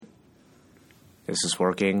This is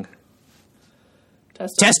working.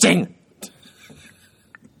 Testing.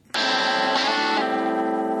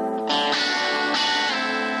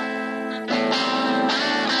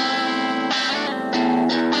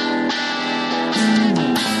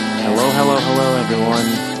 Hello, everyone.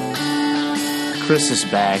 Chris is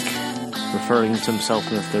back, referring to himself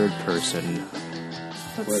in the third person.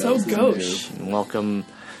 That's so gauche. Welcome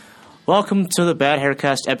to the Bad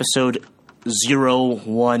Haircast episode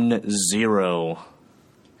 010.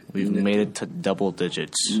 We've made it to double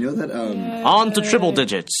digits. You know that, On to triple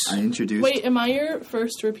digits. I introduced... Wait, am I your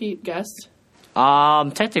first repeat guest?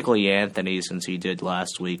 Technically Anthony, since he did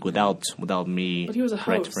last week without me. But he was a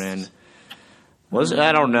correct, host. Fran? Was it?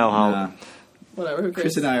 I don't know how. Nah. Whatever, who cares?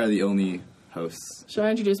 Chris and I are the only hosts. Should I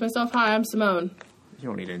introduce myself? Hi, I'm Simone. You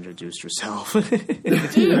don't need to introduce yourself.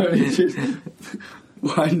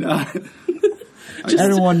 Why not?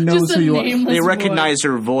 Everyone knows just a who you are. nameless They recognize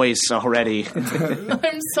your voice already.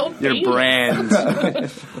 I'm so famous. Your brand.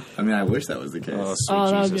 I mean, I wish that was the case. Oh, sweet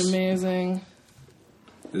Oh, that would be Jesus. amazing.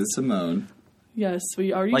 This is Simone. Yes,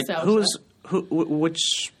 we already Like, established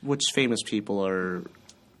which famous people are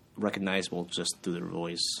recognizable just through their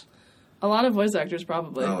voice? that. A lot of voice actors,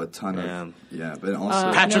 probably. Oh, a ton Yeah. of... Yeah, but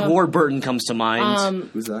also... Patrick no. Warburton comes to mind.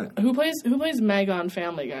 who's that? Who plays Meg on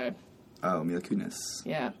Family Guy? Oh, Mila Kunis.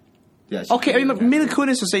 Yeah. Yeah. she's Okay, I mean, really Mila good.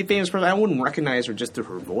 Kunis is a famous person. I wouldn't recognize her just through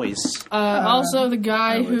her voice. Also, the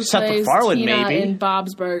guy who Seth plays MacFarlane, Tina maybe. in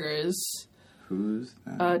Bob's Burgers. Who's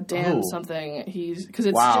that? Dan Oh. something. Because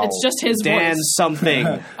it's Wow. it's just his Dan voice. something.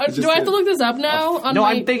 Do I have to look this up now? On No,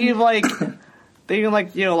 my I'm thinking of like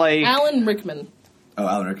Alan Rickman. Oh,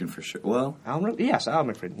 Alan Rickman for sure. Well, Alan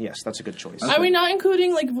McFred. Yes, that's a good choice. Are we not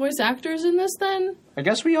including like voice actors in this then? I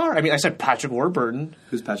guess we are. I mean, I said Patrick Warburton.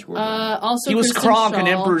 who's Patrick Warburton? Also, He was Kristen Kronk in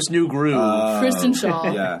Shaw. Emperor's New Groove. Kristen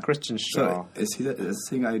Shaw. yeah. Christian Shaw. So, is he the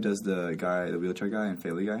same guy who does the wheelchair guy and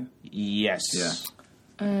Family Guy? Yes. Yeah.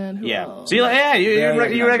 And who Yeah. else? So you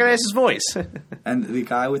Very recognize his voice. And the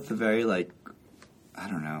guy with the very, like, I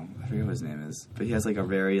don't know, I forget what his name is, but he has, like, a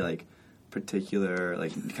very, like, particular,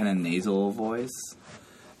 like, kind of nasal voice.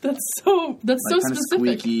 That's so Like, kind of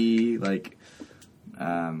specific. squeaky, like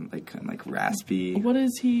raspy. What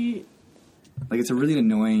is he? Like, it's a really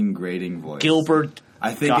annoying, grating voice. Gilbert,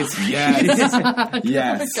 I think it's, yes.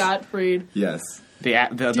 Yes. Gottfried, Yes. the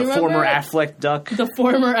Do you former remember- Affleck duck. the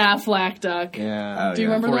former Affleck duck. Yeah. Oh, Do you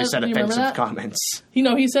yeah. remember Before he that? said Do you remember offensive that? comments.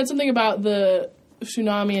 He said something about the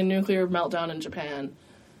tsunami and nuclear meltdown in Japan.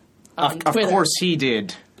 Of Twitter. course he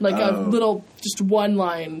did. Like a Oh. little, just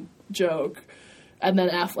one-line joke. And then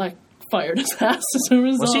Affleck fired his ass as a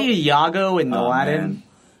result. Was he Iago in Oh, Aladdin? man.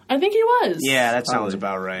 I think he was. Yeah, that sounds Probably.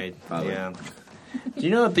 about right. Probably. Yeah. Do you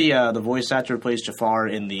know that the voice actor who plays Jafar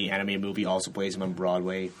in the animated movie also plays him on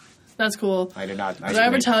Broadway? That's cool. I did not. Did I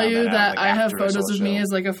ever tell you that I have photos of of me as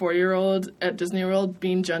like a 4-year-old at Disney World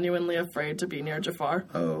being genuinely afraid to be near Jafar?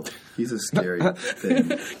 Oh, he's a scary thing.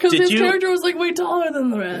 Because Did his you- character was like way taller than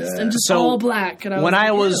the rest Yeah. and just So, all black. And when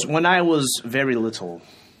I was like, when I was very little,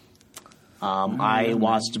 I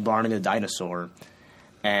watched Barney the Dinosaur,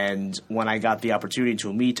 and when I got the opportunity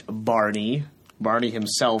to meet Barney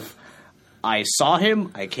himself, I saw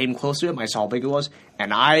him. I came close to him. I saw how big it was,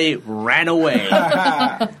 and I ran away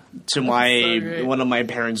to great. one of my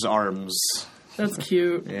parents' arms. that's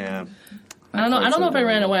cute. Yeah, I don't know if I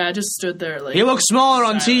ran away. I just stood there like. he looks smaller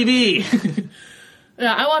on TV.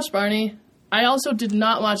 Yeah, I watched Barney. I also did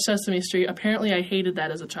not watch Sesame Street. Apparently, I hated that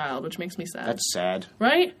as a child, which makes me sad. That's sad.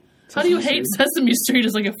 Right? How do you hate Sesame Street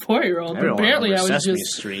as like a 4-year-old? Everyone Apparently, I remembers was Sesame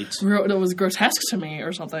just Street. that was grotesque to me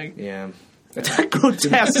or something. Yeah, it's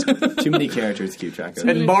grotesque. Too many characters to keep track of.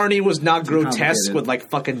 And Barney was not grotesque complicated. with like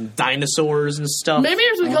fucking dinosaurs and stuff. Maybe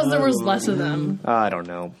it was because there was less of them. I don't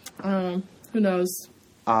know. Who knows?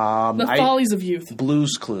 The I- follies of youth.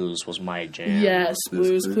 Blue's Clues was my jam. Yes,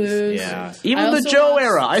 Blue's Blue's Clues. Yeah. I Even the also Joe watched-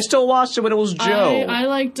 era. I still watched it when it was Joe. I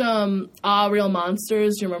liked Real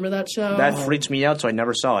Monsters. Do you remember that show? That freaked me out, so I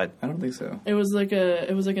never saw it. I don't think so. It was like a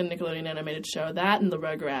Nickelodeon animated show. That and the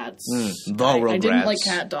Rugrats. The I didn't Rugrats. like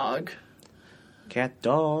Cat Dog. Cat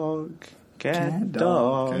dog. Cat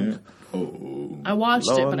dog. Oh. I watched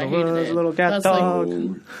it, Lord, but I the hated world's it. little cat That's dog.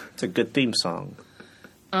 like It's a good theme song.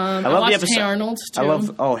 I love the watched episode. Hey Arnold too. I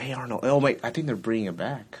love. Oh, Hey Arnold. Oh wait, I think they're bringing it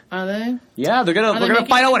back. Are they? Yeah, they're gonna. they We're gonna making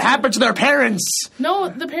find it- out what happened to their parents. No,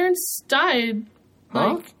 the parents died.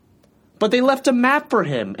 Huh? Like, But they left a map for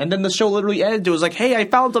him, and then the show literally ended. It was like, "Hey, I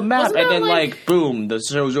found the map," Wasn't and that then like- boom, the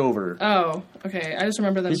show's over. oh, okay. I just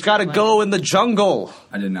remember them. He's got to like, go in the jungle.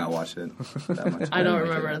 I did not watch it that much. I don't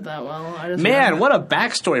remember it that well. I just Man, remember- what a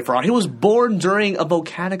backstory for Arnold. He was born during a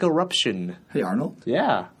volcanic eruption. Hey, Arnold?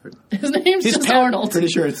 Yeah. His name's His just par- Arnold. Pretty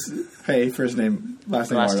sure it's Hey, first name,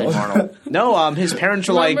 last name Last name Arnold. Arnold. No, his parents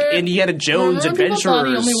were like Remember- Indiana Jones Remember people thought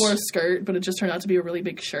he adventurers. only wore a skirt, but it just turned out to be a really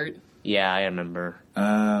big shirt. Yeah, I remember. Oh.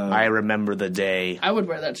 I remember the day. I would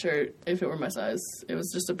wear that shirt if it were my size. It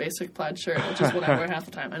was just a basic plaid shirt, which is what I wear half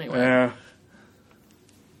the time anyway. Yeah.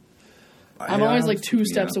 I'm always like 2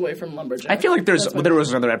 steps away from lumberjack. I feel like That's my- there was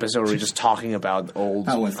another episode where we were just talking about old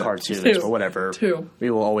How was that? cartoons, Two. but whatever. Two. We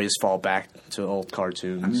will always fall back to old I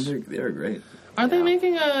cartoons. mean, they're great. Aren't they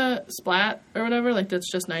making a Splat or whatever? Like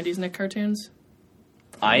that's just 90s Nick cartoons?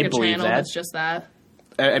 I Like a believe channel that. that's just that.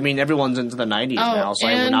 I mean, everyone's into the 90s Oh, now, so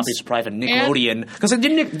I would and- not be surprised if Nickelodeon... Because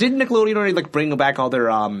didn't Nickelodeon already like bring back all their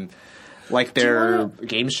their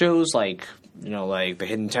game shows, like, you know, like the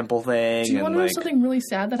Hidden Temple thing? Do you and want to know like, something really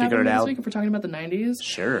sad that Figure happened It this Out? week if we're talking about the 90s?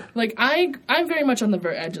 Sure. Like, I'm very much on the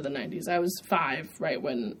edge of the 90s. I was 5, right,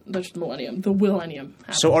 when the millennium happened.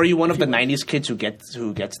 So are you one of the 90s kids who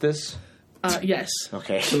gets this? Yes.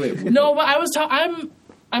 Okay. So wait, No, but I was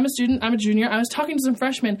I'm a student. I'm a junior. I was talking to some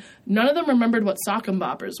freshmen. None of them remembered what Sock and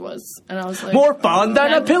Boppers was, and I was like, More fun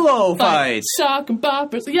than a pillow fight! Sock and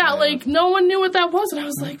Boppers. Yeah, like no one knew what that was, and I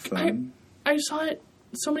was like, fun. I saw it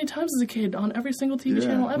so many times as a kid on every single TV Yeah.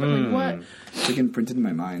 channel ever. Like what? It's like imprinted in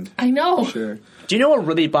my mind. I know. Sure. Do you know what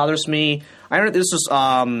really bothers me? I remember this was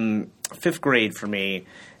 5th grade for me,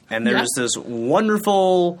 and there was this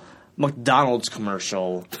wonderful McDonald's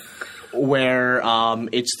commercial where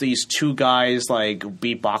it's these 2 guys like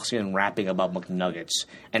beatboxing and rapping about McNuggets,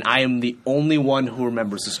 and I am the only one who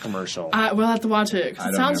remembers this commercial. We'll have to watch it 'cause I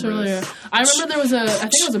it don't sounds remember familiar. this. I remember there was I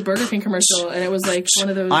think it was a Burger King commercial, and it was like one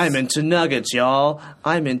of those. I'm into nuggets, y'all.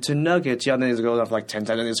 I'm into nuggets, y'all. And then it goes on for like 10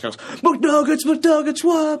 seconds, and it just goes, McNuggets, McNuggets,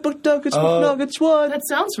 what? McNuggets, McNuggets, what? That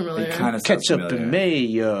sounds familiar. It kind of Ketchup and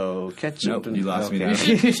mayo. Ketchup Nope, and... you lost me okay.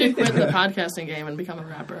 there. You should quit the podcasting game and become a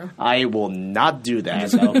rapper. I will not do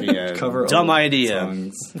that. That would be a Cover dumb old idea.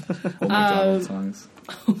 Songs. Old McDonald's songs.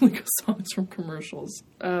 Like songs from commercials.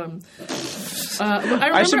 I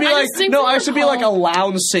should be I should be like a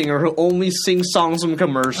lounge singer who only sings songs from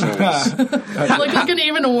commercials. like an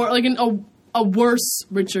even a worse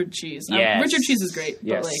Richard Cheese. Yes. Richard Cheese is great,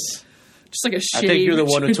 Yes. but like just like a shitty. I think you're the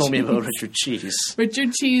one who Richard told me about Cheese. Richard Cheese.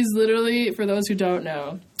 Richard Cheese, literally, for those who don't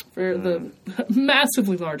know, for the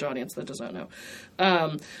massively large audience that does not know,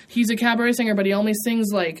 he's a cabaret singer, but he only sings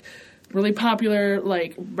like really popular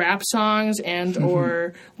like rap songs and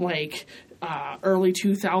or like early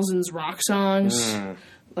 2000s rock songs,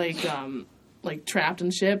 like Trapped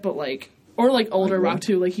and shit, but like. Or like older rock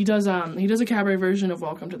too. Like he does a cabaret version of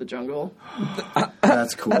Welcome to the Jungle,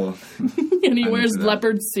 That's cool. and he wears into that.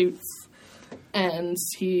 leopard suits, and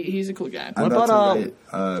he's a cool guy. I'm What about about, to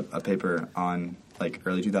write a paper on like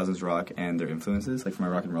early 2000s rock and their influences, like for my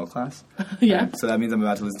rock and roll class. Yeah, So that means I'm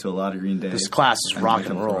about to listen to a lot of Green Day. This class is and rock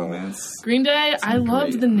Pick and Up roll. Romance. Green Day. I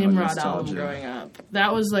loved great the Nimrod nostalgia. album growing up.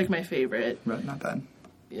 That was like my favorite. Right, not bad.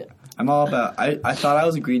 Yeah, I'm all about. I thought I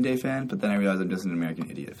was a Green Day fan, but then I realized I'm just an American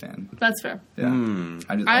Idiot fan. that's fair.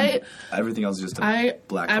 Yeah, everything else is just a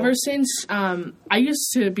black hole. Ever since I used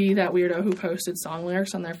to be that weirdo who posted song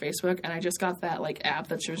lyrics on their Facebook, and I just got that like app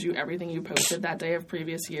that shows you everything you posted that day of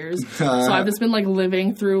previous years. So I've just been like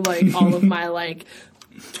living through like all of my like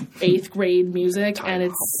 8th grade music, and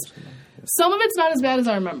it's some of it's not as bad as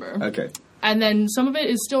I remember. Okay. And then some of it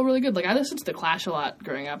is still really good. Like, I listened to The Clash a lot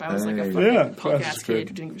growing up. I was like a Hey. fucking Yeah, punk Clash ass is kid.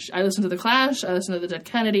 who didn't give a shit. I listened to The Clash. I listened to The Dead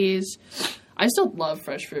Kennedys. I still love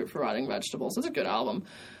Fresh Fruit for Rotting Vegetables. It's a good album.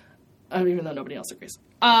 Even though nobody else agrees.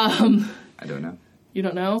 I don't know. You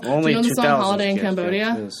don't know? Only Do you know the song 2000s Holiday in kids Cambodia?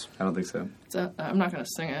 get this. I don't think so. I'm not going to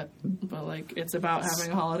sing it, but, like, it's about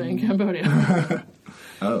having a holiday in Cambodia.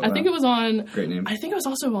 Oh, I think it was on... Great name. I think it was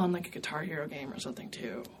also on, like, a Guitar Hero game or something,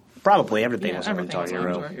 too. Probably everything Yeah, was on everything Guitar was on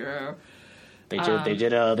Hero. Guitar Hero. They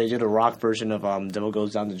did a rock version of Devil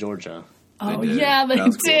Goes Down to Georgia. Oh, did. yeah, they That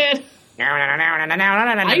was cool. did.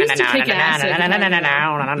 I used to kick ass at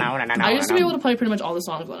I used to be able to play pretty much all the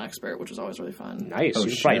songs on Expert, which was always really fun. Nice. Oh,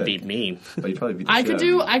 You probably shit. beat me. But you probably beat the I shit could out of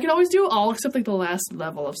me. I could always do all except like the last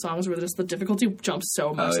level of songs where just the difficulty jumped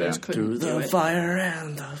so much that I yeah. just couldn't do it. fire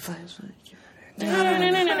and the fire. Yeah.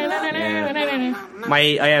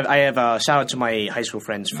 I have a shout out to my high school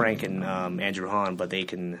friends Frank and Andrew Hahn, but they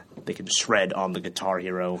can shred on the Guitar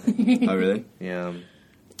Hero. Oh, really? Yeah,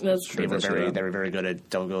 That's true. they were very good at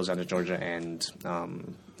Devil Goes Down to Georgia and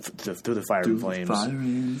Through the Fire and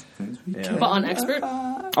Flames. Yeah. But on Expert?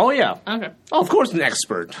 Oh yeah, Okay. oh, of course an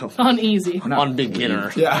expert On Easy. on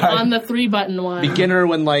beginner. Yeah. On the 3-button one. Beginner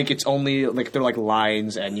when like it's only like they're like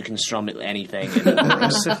lines and you can strum it anything. And it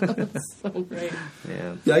works. So great.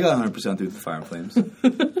 Yeah. Yeah, I got 100% through the Fire and Flames.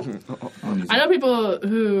 I know people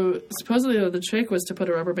who supposedly the trick was to put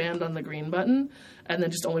a rubber band on the green button and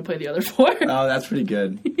then just only play the other 4. Oh, that's pretty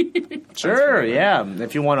good. Sure, yeah.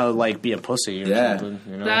 If you want to like be a pussy or Yeah.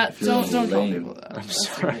 something, you know. That don't call lame. people that. I'm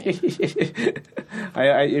Sorry.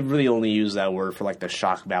 I really only use that word for like the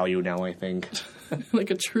shock value now, I think.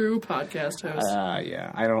 Like a true podcast host.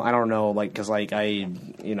 Yeah. I don't know, like, cause like I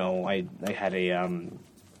had a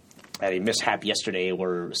mishap yesterday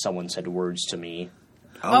where someone said words to me.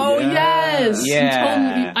 Oh, yes! Yeah. You told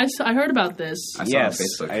me. I heard about this. I saw Yes, it on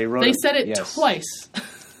Facebook. I wrote. They said it yes. twice.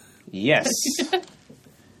 Yes.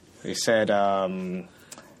 They said. They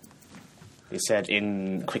said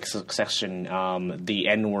in quick succession the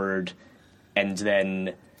N-word, and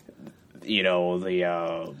then the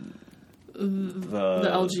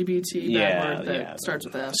LGBT bad word that starts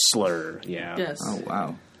with F. slur. Yeah. Yes. Oh,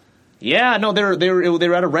 wow. Yeah. No, they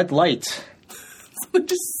were at a red light,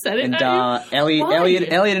 Just said it and at you? Elliot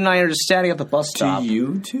Why? and I are just standing at the bus stop. To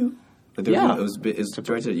you two? Like, Yeah. It was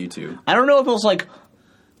directed at you two. I don't know if it was like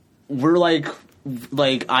we're like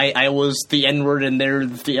I was the N-word and they're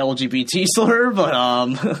the LGBT slur,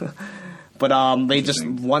 but they just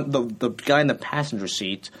want the guy in the passenger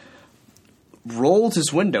seat rolled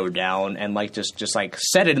his window down and like just like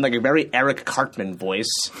said it in like a very Eric Cartman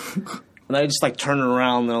voice. And I just like turned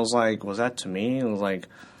around and I was like, was that to me? And I was like,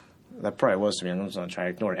 that probably was to me. I'm just gonna try to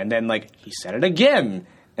ignore it. And then like he said it again,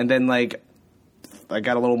 and then like I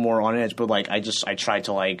got a little more on edge, but like I tried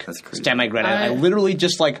to like stand my ground. I literally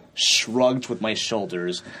just like shrugged with my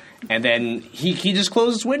shoulders, and then he just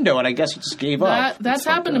closed his window, and I guess he just gave up. That's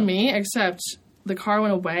happened to me, except the car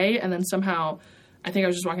went away, and then somehow, I think I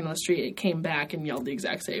was just walking down the street, it came back and yelled the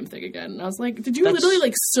exact same thing again. And I was like, did you literally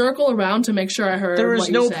like circle around to make sure I heard There is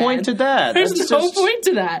no point to that. There's no point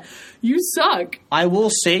to that. You suck. I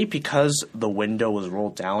will say, because the window was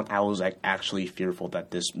rolled down, I was like actually fearful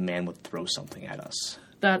that this man would throw something at us.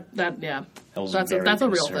 Yeah. I was That's very a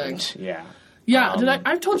real concerned. thing. Yeah. Yeah,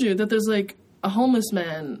 I've told you that there's like a homeless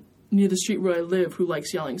man near the street where I live who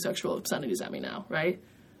likes yelling sexual obscenities at me now, right?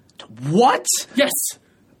 What? Yes.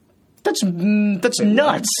 That's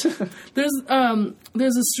nuts.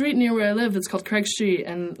 There's a street near where I live that's called Craig Street,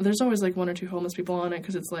 and there's always like 1 or 2 homeless people on it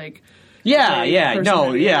because it's like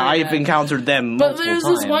I've encountered them. But there's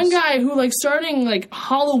this times. one guy who like starting like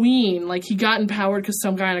Halloween, like he got empowered because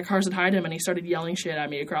some guy in a car said hi to him, and he started yelling shit at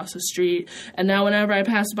me across the street. And now whenever I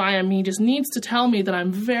pass by him, he just needs to tell me that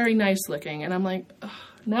I'm very nice looking, and I'm like,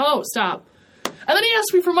 no, stop. And then he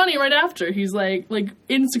asked me for money right after. He's like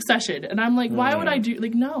in succession, and I'm like, why would I do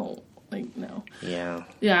no. Yeah.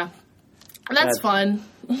 Yeah. And that's fun.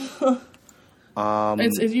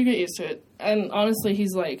 It's you get used to it. And honestly,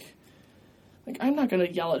 he's like I'm not going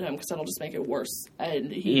to yell at him because that'll just make it worse.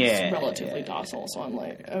 And he's relatively docile, so I'm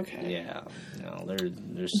like, okay. Yeah. No,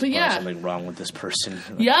 there's something wrong with this person.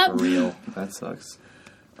 Yep. For real. That sucks.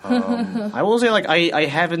 I will say, like, I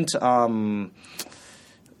haven't,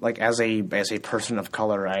 like, as a person of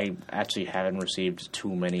color, I actually haven't received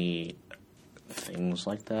too many things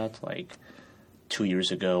like that. Like, 2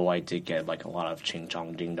 years ago, I did get, like, a lot of ching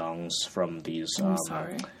chong ding dongs from these, I'm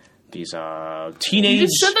sorry. These teenage. You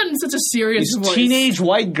just said that in such a serious voice. Teenage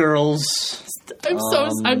white girls.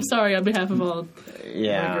 I'm sorry on behalf of all white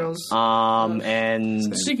girls.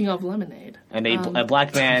 And speaking of lemonade, and a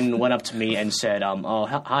black man went up to me and said, "Oh,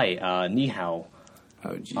 hi, ni hao."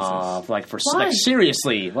 Oh Jesus! Like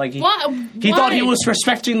seriously, like he Why? thought he was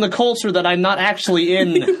respecting the culture that I'm not actually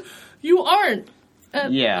in. You aren't.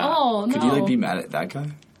 Yeah. Oh no. Could you be mad at that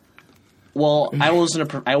guy? Well, I was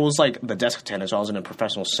like the desk attendant, so I was in a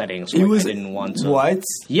professional setting, so I didn't want to. What?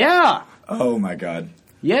 Yeah. Oh my god.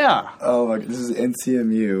 Yeah. Oh my god. This is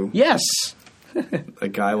NCMU. Yes. A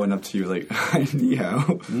guy went up to you like, "Hi, ni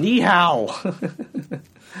hao." Ni hao.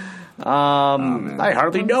 I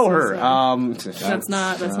hardly know her. That's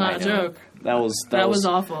not a joke. That was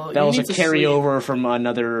awful. That was a carryover from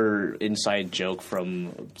another inside joke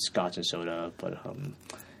from Scotch and Soda, but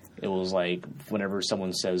it was like whenever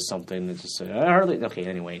someone says something, it's just I hardly. Okay,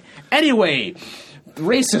 anyway,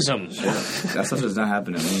 racism. That stuff does not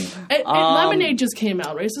happen to me. Lemonade just came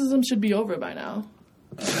out. Racism should be over by now.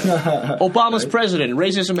 Obama's president.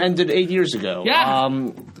 Racism ended 8 years ago. Yeah.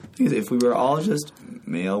 If we were all just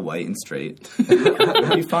male, white, and straight, we'd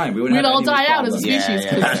be fine. We'd all die out as a species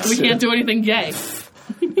because we can't do anything gay.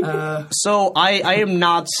 So I am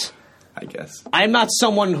not. I guess I'm not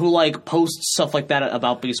someone who like posts stuff like that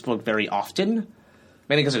about Facebook very often,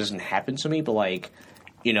 mainly because it doesn't happen to me. But like,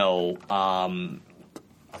 definitely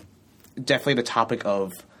the topic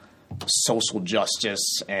of social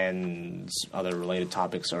justice and other related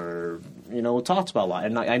topics are, talked about a lot.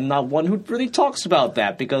 And I'm not one who really talks about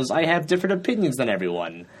that because I have different opinions than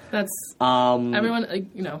everyone. That's everyone,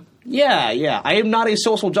 Yeah. I am not a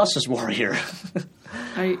social justice warrior.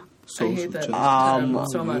 I hate that term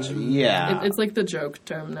so much. Yeah. It's like the joke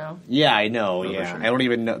term now. Yeah, I know. Yeah. Sure. I don't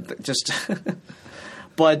even know. Just...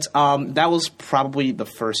 But that was probably the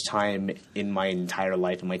first time in my entire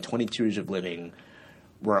life, in my 22 years of living,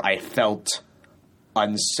 where I felt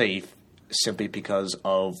unsafe simply because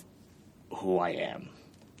of who I am.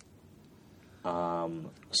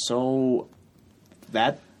 So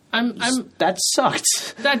that that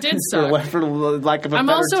sucked. That did suck. for lack of a I'm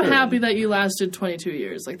better also term. happy that you lasted 22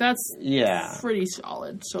 years. Like that's pretty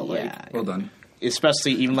solid. So well done.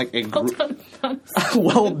 Especially even like a well group. done.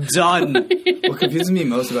 Well done. What confuses me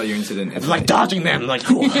most about your incident is like dodging them. Like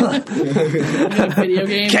cool. Video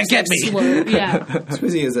games Can't get me. Yeah. What's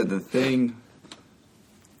crazy is that the thing.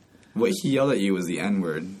 What he yelled at you was the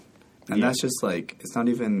N-word, and that's just like it's not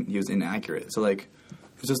even. He was inaccurate. So like,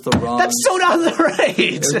 it's just the wrong. That's so not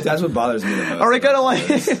right. That's what bothers me the most. Are we gonna like?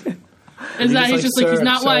 Is that he's just sir, like he's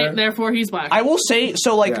not sir. white, therefore he's black. I will say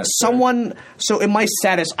so. Like Yeah, someone. So in my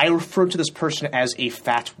status, I refer to this person as a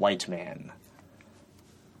fat white man.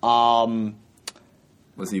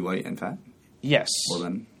 Was he white and fat? Yes. Well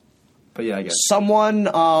then, but yeah, I guess Someone.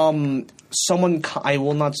 I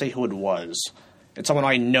will not say who it was. It's someone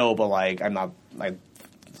I know, but like I'm not.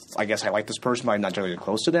 I guess I like this person, but I'm not generally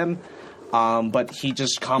close to them. But he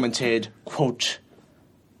just commented, quote,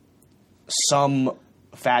 "Some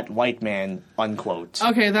fat white man," unquote.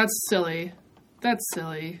 Okay, that's silly. That's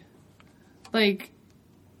silly. Like,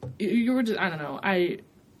 you were just, I don't know. I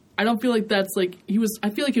don't feel like that's like, I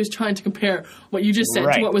feel like he was trying to compare what you just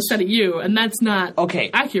said to what was said at you, and that's not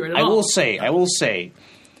accurate at all. I will say,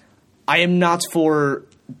 I am not for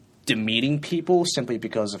demeaning people simply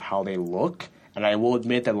because of how they look, and I will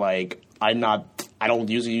admit that, like, I don't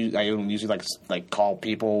usually like call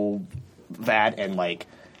people that, and like,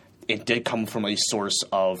 it did come from a source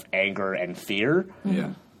of anger and fear.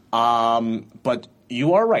 Yeah. But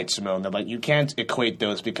you are right, Simone, that like you can't equate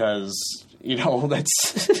those because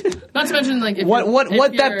that's not to mention like if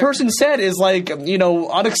what that person said is like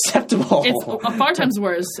unacceptable. It's far times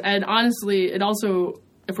worse, and honestly, it also,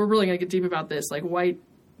 if we're really gonna get deep about this, like white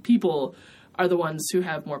people are the ones who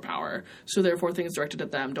have more power, so therefore things directed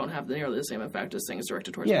at them don't have nearly the same effect as things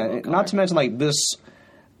directed towards people of color. Not to mention like this.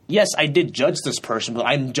 Yes, I did judge this person, but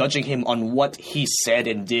I'm judging him on what he said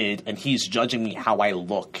and did, and he's judging me how I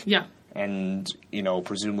look. Yeah. And,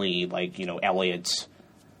 presumably, like, Elliot,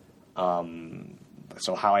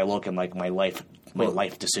 so how I look and, like, my life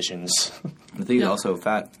decisions. The thing is also,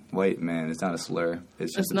 fat white man is not a slur.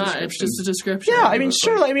 It's just It's just a description. Yeah, I mean,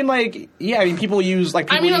 sure. I mean, people use,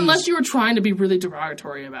 like... unless you were trying to be really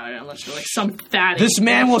derogatory about it, unless you're, like, some fatty... This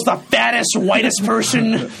man was the fattest, whitest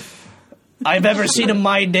person I've ever seen in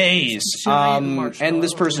my days. And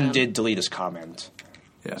this person did delete his comment.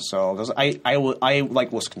 Yeah. So I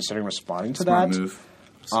was considering responding to Smart that. Move.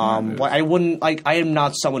 Smart But I wouldn't I am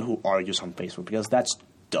not someone who argues on Facebook because that's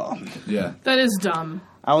dumb. Yeah. That is dumb.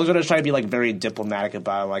 I was gonna try to be like very diplomatic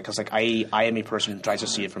about it, because I am a person who tries to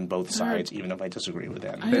see it from both sides, even if I disagree with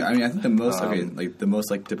them. I mean, I think the most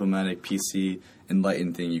diplomatic, PC,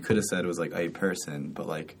 enlightened thing you could have said was like a person, but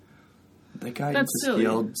like that guy just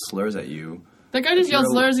yelled slurs at you. That guy just yelled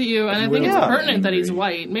slurs at you, and I think it's pertinent that he's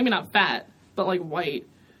white. Maybe not fat, but like white.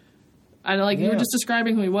 I you were just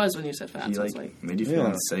describing who he was when you said fat. He so made you feel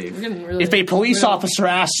unsafe. Really if a police officer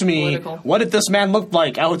asked me, political. what did this man look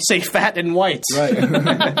like, I would say fat and white. Right.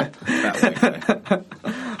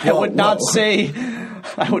 I would not say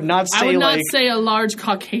a large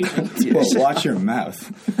Caucasian. Well, watch your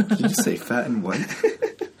mouth. Did you say fat and white?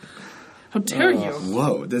 How dare you?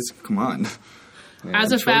 Whoa, come on.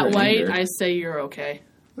 As a fat white, I say you're okay.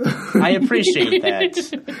 I appreciate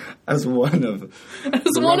that. As one of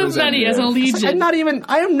many, as a legion.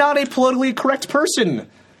 I am not a politically correct person.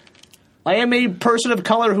 I am a person of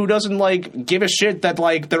color who doesn't give a shit that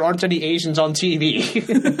there aren't any Asians on TV.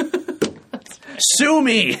 Sue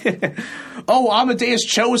me. Oh, Amadeus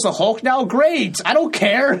Cho is the Hulk now? Great. I don't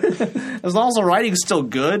care. As long as the writing's still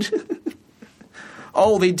good.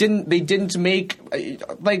 Oh, they didn't make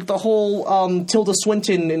the whole Tilda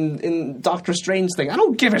Swinton in Doctor Strange thing. I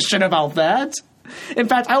don't give a shit about that. In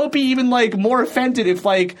fact, I would be even more offended if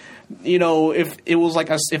if it was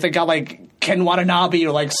if it got Ken Watanabe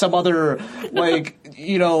or some other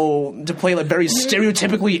to play a very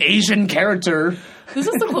stereotypically Asian character. This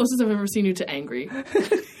is the closest I've ever seen you to angry.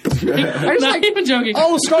 I'm not even joking.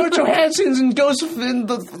 Oh, Scarlett Johansson's and goes in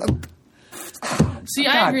the. See,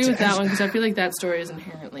 I agree with that one because I feel like that story is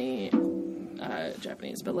inherently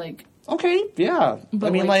Japanese, but like. Okay, yeah. But I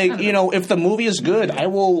mean, I like don't you know, if the movie is good, I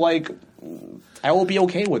will be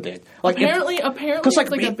okay with it. Like apparently, it's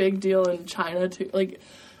like, a big deal in China too. Like,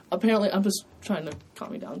 apparently, I'm just trying to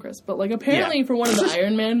calm me down, Chris. But like, apparently, for one of the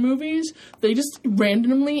Iron Man movies, they just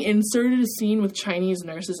randomly inserted a scene with Chinese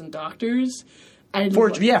nurses and doctors. For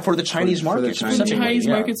the Chinese market, Chinese the Chinese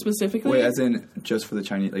market specifically. Wait, as in just for the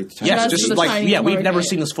Chinese, like the Chinese Yes, Just just the like Chinese we've never market.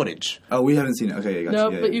 seen this footage. Oh, we haven't seen it. Okay, gotcha. No,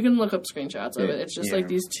 yeah, but yeah. you can look up screenshots of Yeah. it. It's just Yeah. like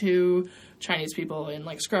these two Chinese people in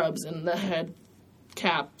like scrubs and the head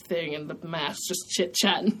cap thing and the mask just chit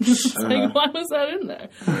chatting. Like, why was that in there?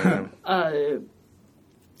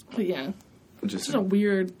 But yeah. It's just a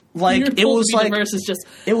weird, Like, weird it pull was to be like- versus just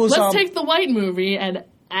it was, let's take the white movie and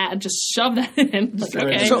just shove that in. Like,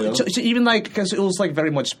 okay. So even like because it was like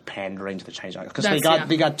very much pandering to the Chinese because they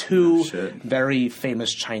That's- got two shit. very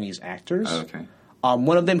famous Chinese actors. Oh, okay.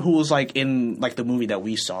 One of them who was like in like the movie that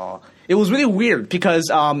we saw. It was really weird because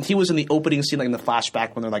he was in the opening scene, like in the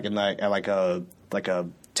flashback when they're like in like a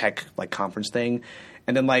tech like conference thing,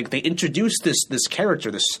 and then like they introduced this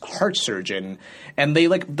character, this heart surgeon, and they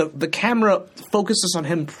like the camera focuses on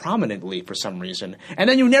him prominently for some reason, and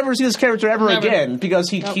then you never see this character ever Never. again because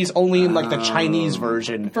he's only in like the Chinese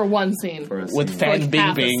version For one scene. For a with scene. Fan Like Bing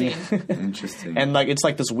half a Bing. scene. Interesting. And like it's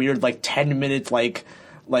like this weird like 10-minute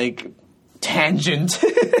like tangent.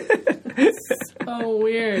 Oh,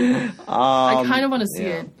 weird. I kind of want to see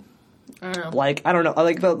it. I don't know. Like I don't know,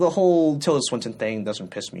 like the whole Tilda Swinton thing doesn't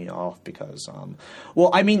piss me off because well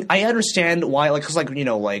I mean I understand why like because like you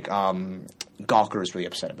know like Gawker is really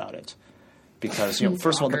upset about it because you know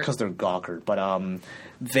first of all Gawker. because they're Gawker but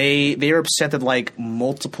they're upset that like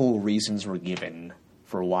multiple reasons were given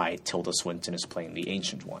for why Tilda Swinton is playing the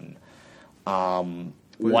Ancient One. One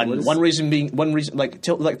reason like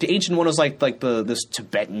the Ancient One is like this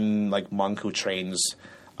Tibetan like monk who trains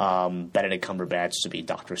Benedict Cumberbatch to be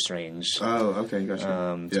Doctor Strange. Oh, okay,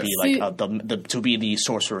 gotcha. To be like to be the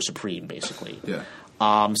Sorcerer Supreme, basically. Yeah.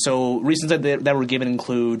 So reasons that were given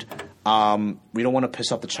include we don't want to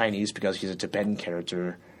piss off the Chinese because he's a Tibetan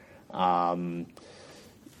character.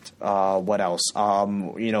 What else?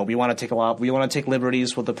 You know, we want to take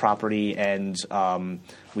liberties with the property, and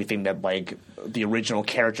we think that like the original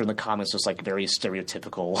character in the comics was like very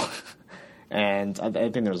stereotypical. And I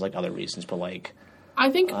think there's like other reasons, but like. I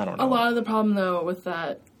think I don't a know. lot of the problem, though, with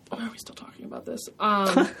that... Why are we still talking about this?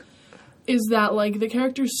 Is that, like, the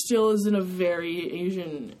character still is in a very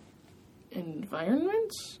Asian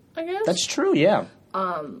environment, I guess? That's true, yeah.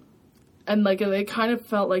 And, like, they kind of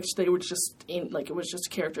felt like they were just... it was just a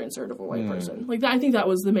character insert of a white person. Like, I think that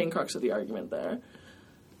was the main crux of the argument there.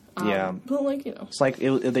 Yeah. But, like, you know... It's like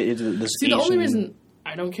this See, the only Asian- reason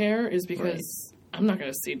I don't care is because... I'm not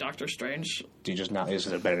going to see Doctor Strange. Do you just not? Is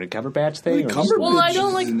it a Benedict Cumberbatch thing? Wait, or just- Cumberbatch- Well, I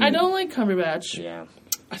don't like Isn't Cumberbatch. Yeah.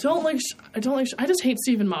 I just hate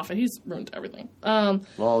Stephen Moffat. He's ruined everything. Well,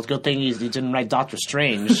 it's a good thing he didn't write Doctor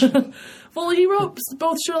Strange. Well, he wrote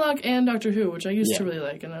both Sherlock and Doctor Who, which I used to Yeah. really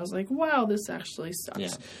like, and I was like, wow, this actually sucks.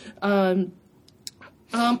 Yeah.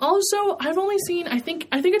 Also, I've only seen, I think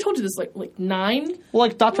I told you this, like 9. Well,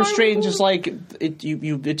 like Doctor Marvel? Strange is like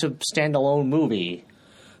it's a standalone movie.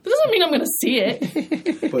 That doesn't mean I'm going to see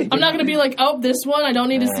it. But, I'm not going to be like, oh, this one, I don't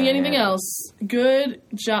need to see anything else. Good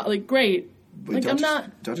job, like, great. Like, I'm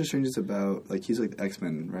not... Doctor Strange is about like he's like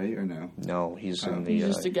X-Men, right? Or no? No, he's in the He's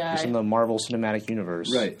just a guy. he's in the Marvel Cinematic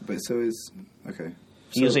Universe. Right, but so is okay.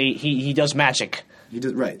 He does magic. He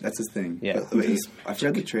does right. That's his thing. Yeah. But I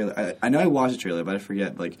forgot the trailer. I know I watched the trailer, but I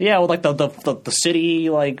forget like. Yeah, with like the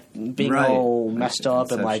city like being Right. all messed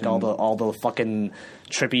up and like Inception. all the fucking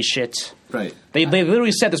trippy shit. Right. They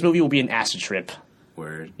literally said this movie will be an acid trip.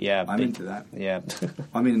 Word. Yeah, I'm they- into that. Yeah.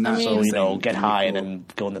 I mean, not mean- so So, you know, saying get it'd be high and cool. then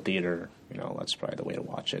go in the theater. You know, that's probably the way to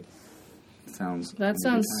watch it. Sounds. That like a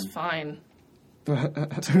sounds good time. fine. I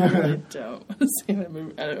don't see that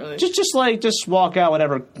movie. I don't really... Just walk out,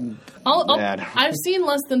 whatever. Yeah. I've seen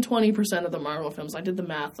less than 20% of the Marvel films. I did the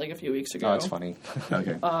math like a few weeks ago. Oh, that's funny.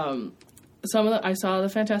 Okay. Some of I saw the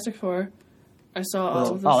Fantastic Four. I saw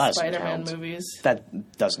all of the that doesn't Spider-Man count. movies.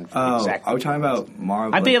 That doesn't Oh, exactly. are we talking about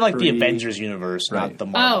Marvel? I think like the pre- Avengers universe, not Right. the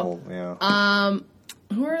Marvel. Yeah.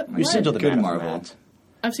 Who are You still did the Good math Marvel. on that.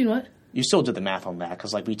 I've seen what? You still did the math on that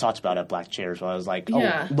because like we talked about it at Black Chairs. So I was like,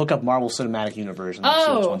 Yeah. look up Marvel Cinematic Universe and see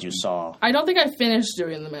which Oh. ones you saw. I don't think I finished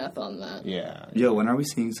doing the math on that. Yeah. Yo, when are we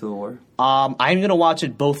seeing Civil War? I'm gonna watch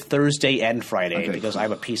it both Thursday and Friday Okay. because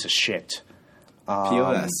I'm a piece of shit.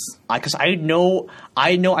 POS. Because I know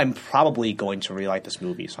I'm probably going to really like this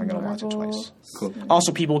movie, so I'm going to watch it twice. Cool. Also,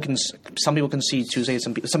 some people can see Tuesday,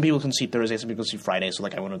 some people can see Thursday, some people can see Friday. So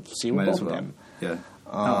like, I want to see Might both as of well. them. Yeah.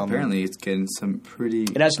 Apparently, it's getting some pretty.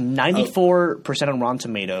 It has 94% on Rotten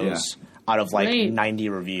Tomatoes out of like Great. 90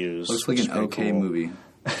 reviews. Looks like which an is okay cool. movie.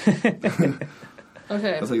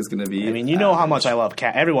 Okay. Looks like it's gonna be. I mean, you know how much I love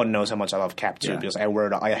Cap. Everyone knows how much I love Cap 2 Yeah. because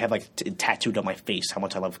I have like tattooed on my face how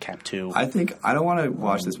much I love Cap 2. I think I don't want to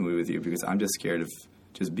watch this movie with you because I'm just scared of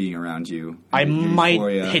just being around you. I your might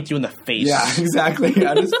euphoria. hit you in the face. Yeah, exactly.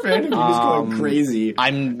 I'm just afraid of you just going crazy.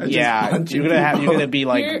 You're gonna be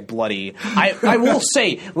like You're- bloody. I will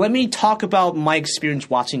say, let me talk about my experience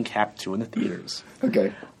watching Cap 2 in the theaters.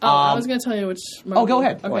 Okay. I was going to tell you which. go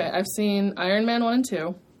ahead. Okay, Go ahead. I've seen Iron Man 1 and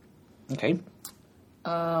 2. Okay,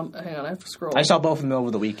 Hang on, I have to scroll. I saw both of them over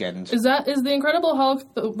the weekend. Is the Incredible Hulk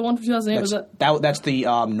the one from 2008? That's the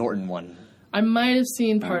Norton one. I might have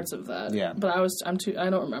seen parts of that. Yeah. but I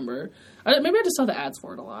don't remember. Maybe I just saw the ads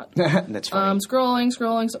for it a lot. That's funny.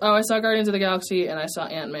 Scrolling. Oh, I saw Guardians of the Galaxy and I saw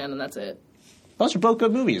Ant-Man, and that's it. Those are both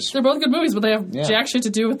good movies. They're both good movies, but they have jack shit to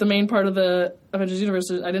do with the main part of the Avengers universe.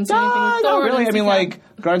 I didn't see anything with Thor. Not really. I didn't see mean, Cap.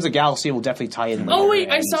 like Guardians of the Galaxy will definitely tie in. Oh later, wait,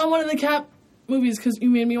 I and- saw one of the Cap movies because you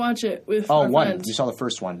made me watch it with Oh, my one. friends. You saw the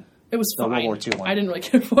first one. It was the fine. World War II one. I didn't really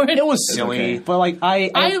care for it. It was silly, okay. but like I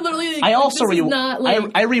literally. I also this is not, like,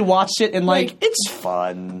 I rewatched it and like- it's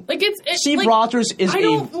fun. like it's Steve like, Rogers is I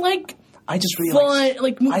don't like. I just really fun-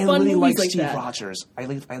 like, I fun really movies like like Steve that. Rogers. I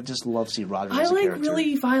just love Steve Rogers I as a like character.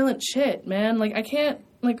 really violent shit, man. Like I can't.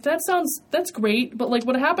 Like that's great, but like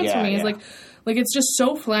what happens Yeah, for me is yeah. like it's just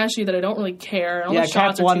so flashy that I don't really care. And all Yeah, the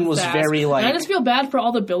shots Cap are 1 too was fast. very, like- And I just feel bad for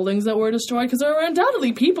all the buildings that were destroyed because there were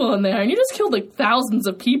undoubtedly people in there, and you just killed like thousands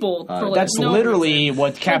of people. For, like, That's no literally reason.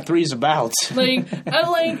 what Cap 3 is about. Like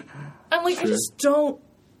I just don't.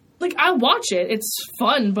 Like I watch it, it's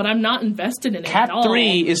fun, but I'm not invested in it Cap at all.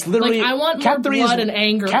 3 is literally like I want Cap more 3 blood is, and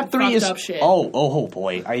anger. Cap and 3 fucked is up shit. oh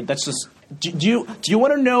boy. That's just do you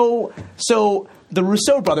want to know? So the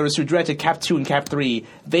Russo brothers, who directed Cap 2 and Cap 3,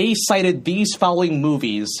 they cited these following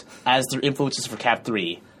movies as their influences for Cap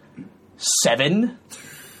 3: Seven,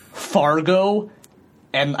 Fargo,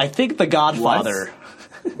 and I think The Godfather.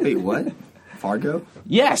 Wait, what? Fargo?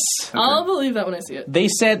 Yes. I'll believe that when I see it. They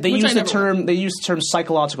said they Which I used the never term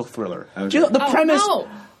psychological thriller. Okay. Do you know, the Oh, premise no.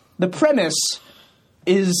 the premise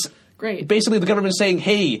is Great. basically the government saying,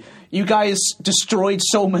 "Hey, you guys destroyed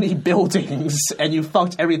so many buildings and you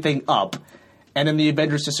fucked everything up." And then the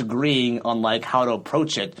Avengers disagreeing on like how to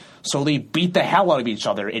approach it, so they beat the hell out of each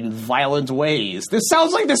other in violent ways. This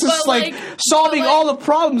sounds like this is But, like like- solving but, like, all the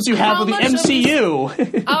problems you have how with the much of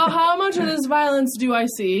MCU. How much of this violence do I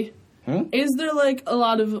see? Hmm? Is there like a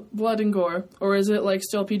lot of blood and gore, or is it like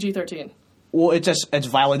still PG-13? Well, it's just as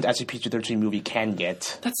violent as a PG-13 movie can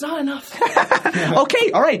get. That's not enough.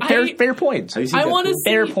 Okay, all right, fair point. Have you seen I Deadpool? want to see.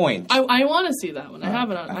 Fair point. I want to see that one. I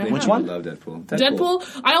haven't. I think Which you one? would love Deadpool.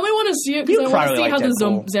 Deadpool. I only want to see it You because I want to probably see like how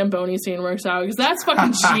Deadpool. the Zamboni scene works out, because that's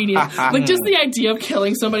fucking genius. Like just the idea of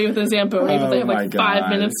killing somebody with a Zamboni, but they have Oh like my 5 God.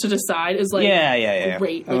 minutes to decide is like Yeah.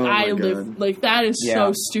 great. Like Oh my I live God. like that is Yeah.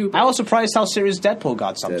 so stupid. I was surprised how serious Deadpool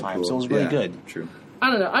got sometimes. Deadpool. It was really Yeah, good. True. I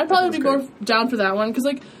don't know. I'd probably be Deadpool's more down for that one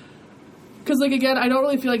because again, I don't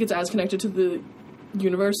really feel like it's as connected to the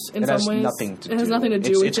universe in It some has ways. nothing to do. It has nothing to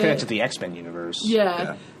do with It's it. connected to the X-Men universe.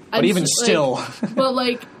 Yeah. But even still. but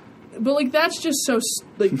that's just so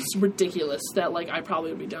like ridiculous that like I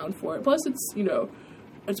probably would be down for it. Plus, it's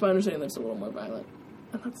it's my understanding that it's a little more violent,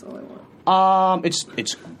 and that's all I want.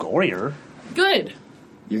 It's gorier. Good.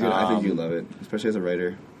 You're good. I think you love it, especially as a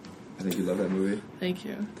writer. I think you love that movie. Thank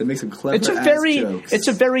you. That makes some clever It's a ass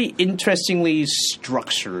very interestingly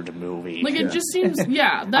structured movie. Like it Yeah. just seems that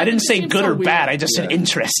I didn't just say seems good so or bad. weird. I just said Yeah.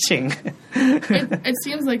 interesting.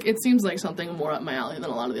 It seems like something more up my alley than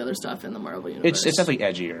a lot of the other stuff in the Marvel universe. It's definitely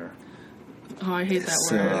edgier. Oh, I hate that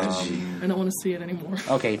So word. edgy. I don't want to see it anymore.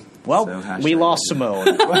 Okay, well, So hashtag we lost edgy.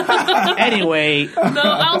 Simone. Anyway, No,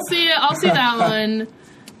 I'll see it. I'll see that one.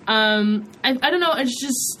 I don't know. It's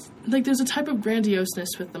just like there's a type of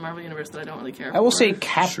grandioseness with the Marvel universe that I don't really care. I will for. say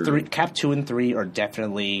Cap Sure. 2 and 3 are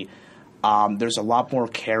definitely. There's a lot more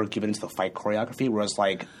care given to the fight choreography, whereas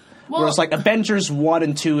Avengers 1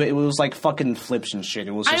 and 2, it was like fucking flips and shit.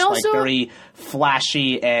 It was I just also- like very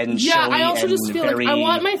flashy and Yeah, showy I also and just feel very, like I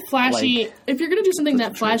want my flashy. like- if you're gonna do something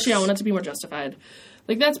that flashy, I want it to be more justified.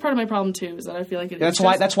 Like that's part of my problem too. Is that I feel like That's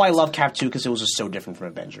why I love Cap 2 because it was just so different from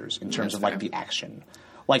Avengers in terms That's of like fair. the action.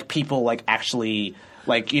 Like people like actually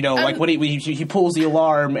Like, you know, like when he pulls the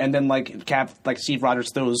alarm and then like Steve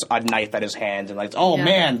Rogers throws a knife at his hand and like, oh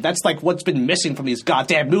man, that's like what's been missing from these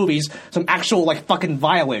goddamn movies, some actual like fucking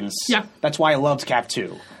violence. Yeah. That's why I loved Cap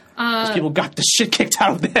 2. Because people got the shit kicked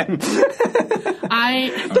out of them.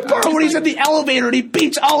 The part when he's in the elevator and he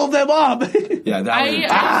beats all of them up. Yeah,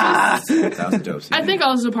 that was a dope scene. I think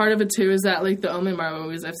also part of it too is that like the only Marvel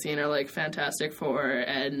movies I've seen are like Fantastic Four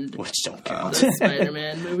and which don't count. the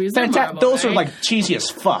Spider-Man movies. Marvel, those right? are like cheesy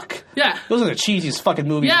as fuck. Yeah, those are the cheesiest fucking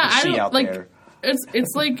movies you can see out there.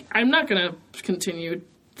 It's like I'm not gonna continue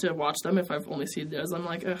to watch them if I've only seen those. I'm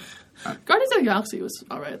like, ugh. Guardians of the Galaxy was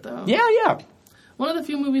alright though. Yeah. One of the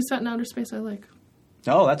few movies set in outer space I like.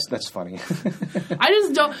 Oh, that's funny. I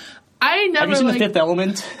just don't. I never. Have you seen The Fifth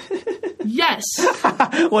Element? Yes.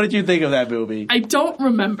 What did you think of that movie? I don't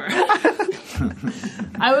remember.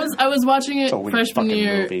 I was watching it freshman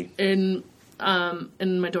year movie. in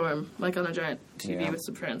my dorm, like on a giant TV with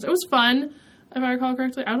some friends. It was fun, if I recall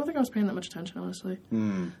correctly. I don't think I was paying that much attention, honestly.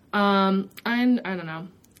 I don't know.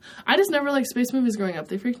 I just never liked space movies growing up.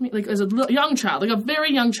 They freaked me, like, as a young child, like a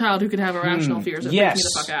very young child who could have irrational fears. It freaked me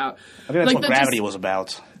the fuck out. I think that's what Gravity was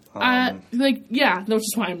about. Which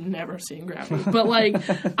is why I'm never seeing Gravity. But, like,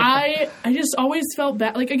 I just always felt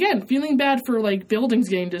bad. Like, again, feeling bad for, like, buildings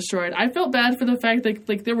getting destroyed. I felt bad for the fact that,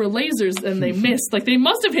 like, there were lasers and they missed. Like, they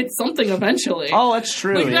must have hit something eventually. Oh, that's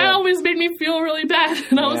true. Like, that always made me feel really bad.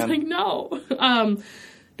 And I was like, no.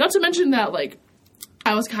 Not to mention that, like,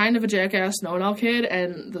 I was kind of a jackass know-it-all kid,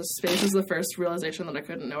 and the space was the first realization that I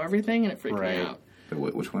couldn't know everything, and it freaked me out.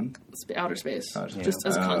 Which one? Outer space, just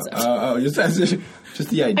as a concept. Just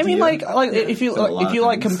the idea. I mean, like if you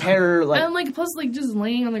compare, like, and like plus like just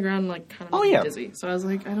laying on the ground like kind of dizzy. So I was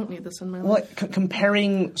like, I don't need this in my life. Like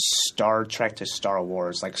comparing Star Trek to Star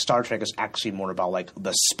Wars, like Star Trek is actually more about like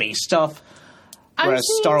the space stuff. Whereas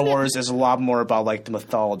Star Wars is a lot more about like the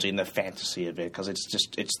mythology and the fantasy of it, because it's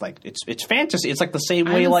fantasy. It's like the same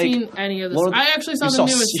way like. I haven't seen any of this. I actually saw the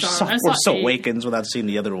newest Star Wars. Force Awakens without seeing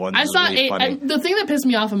the other ones. I saw really 8. Funny. The thing that pissed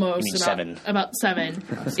me off the most about 7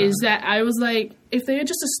 is that I was like, if they had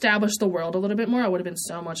just established the world a little bit more, I would have been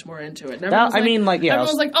so much more into it. Everyone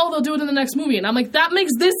was like, oh, they'll do it in the next movie, and I'm like, that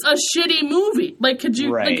makes this a shitty movie. Like, could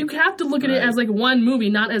you like you have to look at it as like one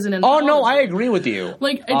movie, not as an anthology. Oh no, I agree with you.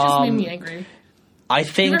 Like, it just made me angry. I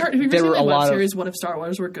think have you there ever were seen a lot series, What If Star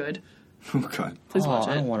Wars Were Good? Oh god, please watch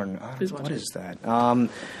it. I don't want to. Please watch what it. Is that?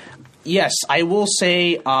 Yes, I will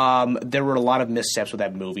say there were a lot of missteps with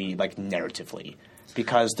that movie, like narratively,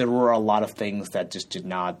 because there were a lot of things that just did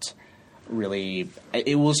not really.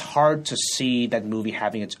 It was hard to see that movie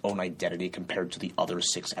having its own identity compared to the other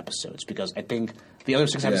 6 episodes, because I think the other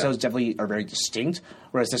 6 episodes definitely are very distinct,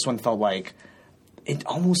 whereas this one felt like. It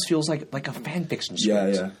almost feels like a fan fiction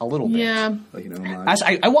script, a little bit. Yeah, like an homage.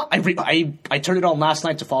 I turned it on last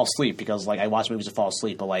night to fall asleep because like I watch movies to fall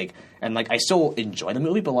asleep, but like I still enjoy the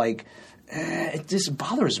movie, but like it just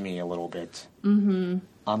bothers me a little bit.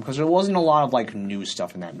 Because there wasn't a lot of like new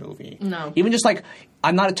stuff in that movie. No, even just like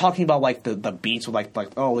I'm not talking about like the beats with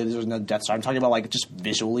like oh there's no Death Star. I'm talking about like just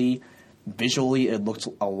visually. Visually, it looked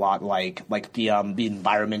a lot like the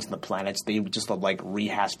environments and the planets. They just looked like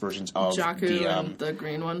rehashed versions of Jakku and the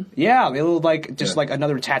green one. Yeah, they looked like just like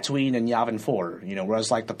another Tatooine and Yavin 4. You know,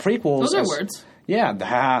 whereas like the prequels, those are words. Yeah,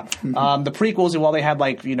 the prequels, while they had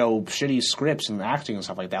like shitty scripts and acting and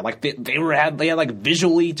stuff like that, like they had like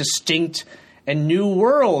visually distinct and new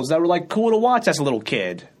worlds that were like cool to watch as a little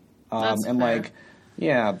kid. That's and fair. like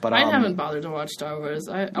yeah, but I haven't bothered to watch Star Wars.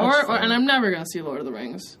 And I'm never gonna see Lord of the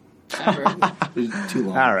Rings. Ever. Too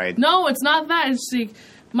long. All right. No, it's not that. It's like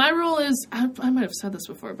my rule is I might have said this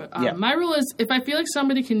before, but my rule is if I feel like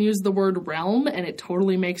somebody can use the word realm and it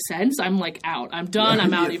totally makes sense, I'm like out. I'm done.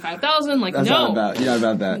 I'm out. E5000. Like That's no, you're not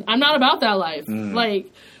about that. I'm not about that life.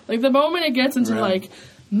 Like the moment it gets into like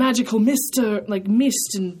magical mist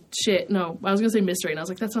and shit. No, I was gonna say mystery, and I was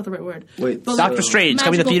like, that's not the right word. Wait, but Doctor Strange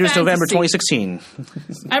coming to theaters November 2016.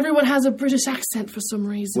 Everyone has a British accent for some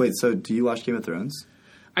reason. Wait, so do you watch Game of Thrones?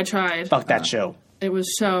 I tried. Fuck that show. It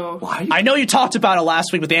was so. Why? I know you talked about it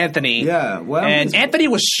last week with Anthony. Yeah, well, and Anthony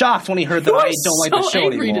was shocked when he heard that I don't like the show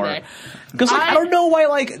anymore. Because I don't know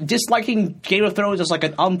why disliking Game of Thrones is like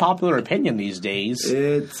an unpopular opinion these days.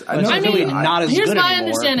 It's really not as good anymore. Here's my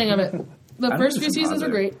understanding of it. The first few seasons were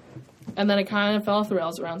great, and then it kind of fell off the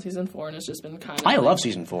rails around season 4, and it's just been kind of. I love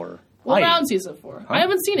season 4. Around season 4, I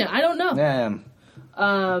haven't seen it. I don't know.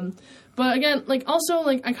 Yeah. But again, also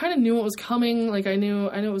I kind of knew what was coming. Like I knew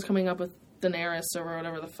it was coming up with Daenerys or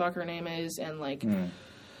whatever the fuck her name is, and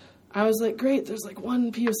I was like, great. There's like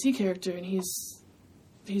one POC character, and he's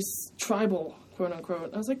tribal, quote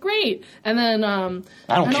unquote. I was like, great. And then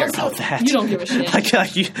I don't care about that. You don't give a shit.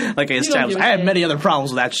 like I established, I had many other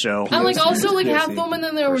problems with that show. And like also like half POC. them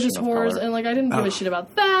in there were just Person of horrors, color. and like I didn't give a shit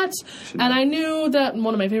about that. And I knew that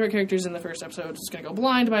one of my favorite characters in the first episode was gonna go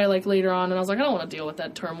blind by like later on, and I was like, I don't want to deal with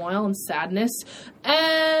that turmoil and sadness.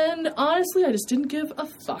 And honestly, I just didn't give a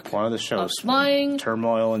fuck. One of the shows, flying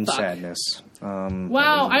turmoil and fuck. sadness.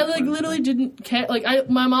 Wow, I like literally didn't care. Like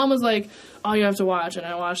my mom was like, "Oh, you have to watch," and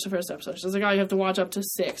I watched the first episode. She was like, "Oh, you have to watch up to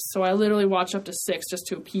 6." So I literally watched up to 6 just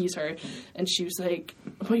to appease her, and she was like,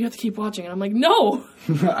 "Well, you have to keep watching." And I'm like, "No,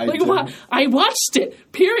 like what? I watched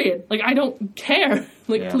it. Period. Like I don't care.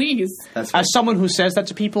 Like Yeah. please." That's As someone who says that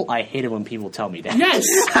to people, I hate it when people tell me that. Yes.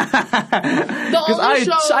 The only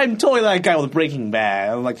show. I'm totally that guy with Breaking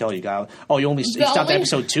Bad. I'm like, oh, you only stopped at only-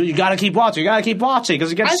 episode 2. You gotta keep watching.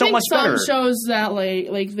 Because it gets I so think much some better. shows that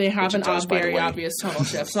like they have an it does, by the very way. obvious tonal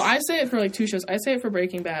shift. So I say it for like 2 shows. I say it for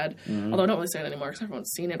Breaking Bad, Mm-hmm. although I don't really say it anymore because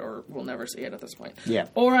everyone's seen it or will never see it at this point. Yeah.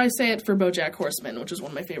 Or I say it for BoJack Horseman, which is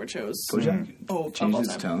one of my favorite shows. BoJack of changed all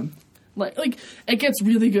its time. tone. Like it gets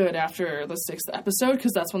really good after the 6th episode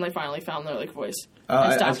because that's when they finally found their like voice Oh,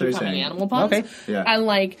 and I stopped see what you're becoming saying. animal puns. Okay. Yeah. And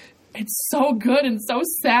like it's so good and so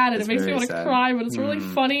sad and It's it makes me very want to sad. cry, but it's really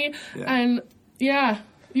funny. Yeah. And yeah,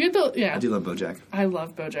 you get the I do love BoJack. I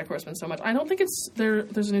love BoJack Horseman so much. I don't think it's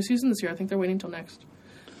there's a new season this year. I think they're waiting till next,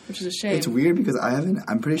 which is a shame. It's weird because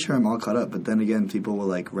I'm pretty sure I'm all caught up, but then again, people will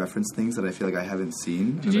like reference things that I feel like I haven't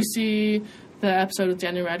seen. Did you see the episode with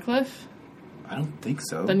Daniel Radcliffe? I don't think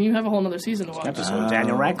so. Then you have a whole other season to watch. Episode with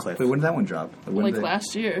Daniel Radcliffe. Wait, when did that one drop? When Like did they-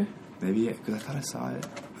 last year. Maybe because I thought I saw it.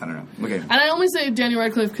 I don't know. Okay. And I only say Daniel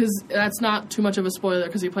Radcliffe because that's not too much of a spoiler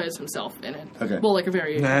because he plays himself in it. Okay. Well, like a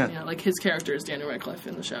very, Yeah. like his character is Daniel Radcliffe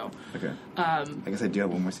in the show. Okay. I guess I do have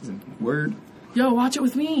one more season. Word. Yo, watch it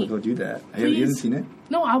with me. Go do that. You Please. haven't seen it?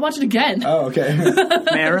 No, I'll watch it again. Oh, okay.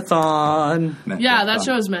 Marathon. Yeah, that Oh.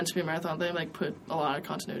 show is meant to be a marathon. They like put a lot of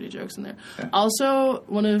continuity jokes in there. Yeah. Also,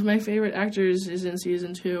 one of my favorite actors is in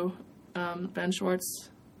season 2, Ben Schwartz.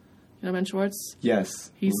 You know Ben Schwartz?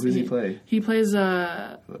 Yes. Who does he play? He plays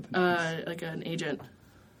like an agent.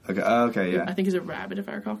 Okay. Oh, okay. Yeah. I think he's a rabbit, if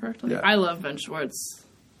I recall correctly. Yeah. I love Ben Schwartz.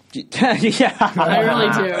 Yeah. I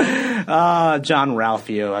really do. John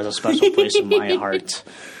Ralphio has a special place in my heart.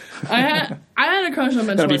 I had a crush on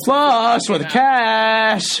Ben Gonna be Schwartz. flush with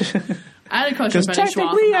cash. I had a crush on Because Ben Schwartz.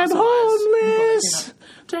 technically I'm homeless.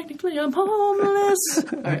 Technically, I'm homeless.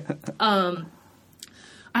 All right.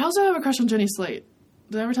 I also have a crush on Jenny Slate.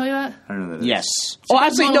 Did I ever tell you that? I don't know that. Yes. Oh,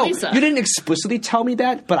 actually, no. Mona Lisa. You didn't explicitly tell me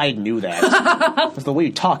that, but I knew that. That's the way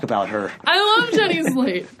you talk about her. I love Jenny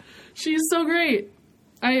Slate. She's so great.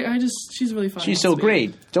 She's really fun. She's so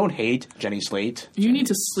great. Don't hate Jenny Slate. You need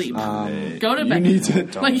to sleep. Go to You bed. need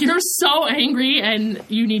to. Like, you're so angry and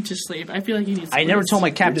you need to sleep. I feel like you need to sleep. I never told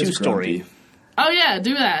my Cap You're 2 just story. grumpy. Oh, yeah,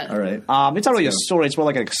 do that. All right. It's not really a story. It's more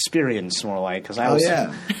like an experience, more like. Cause I Oh was,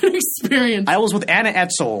 yeah. Experience. I was with Anna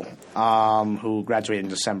Etzel, who graduated in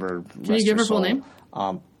December. Can you give her full name?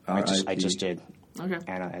 I just R.I.P. did. Okay.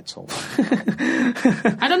 Anna Etzel.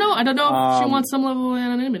 I don't know. If she wants some level of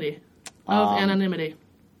anonymity. Anonymity.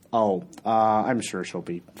 I'm sure she'll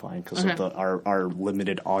be fine because Okay. of our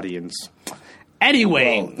limited audience.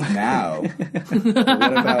 Anyway, Well, now. What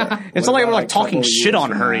it's not like we're like talking shit on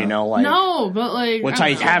her, you know, like No, but like. which don't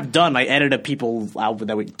I know. have done. I edited people out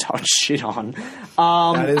that we talk shit on.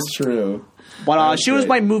 That is true. But That's she was great.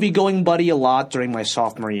 my movie going buddy a lot during my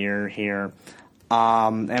sophomore year here,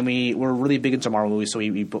 and we were really big into Marvel movies, so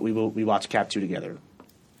we watched Cap 2 together.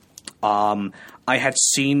 I had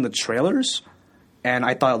seen the trailers, and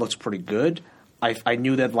I thought it looked pretty good. I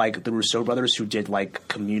knew that like the Russo brothers who did like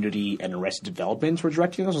Community and Arrested Development were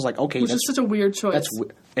directing this. I was like, okay, Which that's is such a weird choice.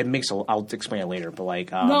 it makes I'll explain it later, but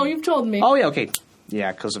like No, you've told me. oh yeah, okay,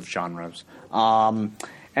 yeah, because of genres.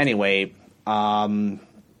 Anyway,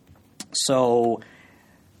 so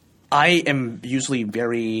I am usually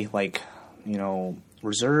very like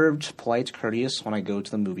reserved, polite, courteous when I go to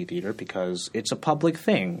the movie theater because it's a public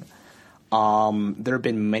thing. There have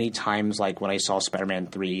been many times, like when I saw Spider-Man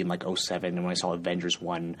 3 in like 2007 and when I saw Avengers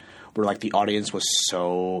 1, where like the audience was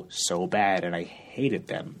so bad and I hated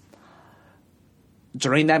them.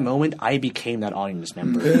 During that moment, I became that audience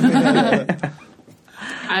member.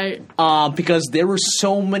 Because there were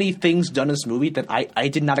so many things done in this movie that I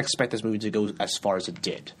did not expect this movie to go as far as it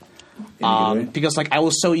did. Because like I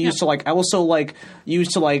was so used to like there's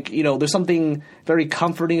something very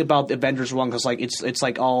comforting about Avengers 1 because like it's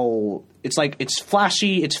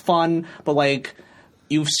flashy, it's fun, but like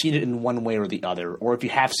you've seen it in one way or the other, or if you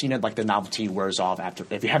have seen it, like the novelty wears off after.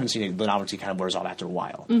 If you haven't seen it, the novelty kind of wears off after a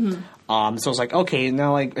while. So it's like okay,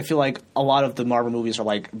 now like I feel like a lot of the Marvel movies are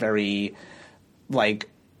like very like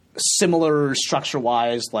similar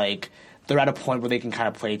structure-wise, like they're at a point where they can kind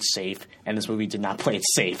of play it safe, and this movie did not play it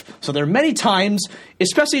safe. So there are many times,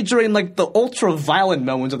 especially during like the ultra-violent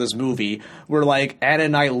moments of this movie, where like Anna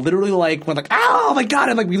and I literally like went like, oh my god,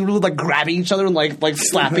 and like we were like grabbing each other and like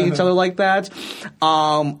slapping each other like that.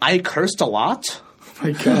 I cursed a lot. Oh my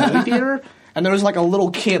In the god. theater. And there was like a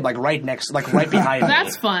little kid like right behind me.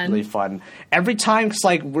 That's fun. Really fun. Every time, cause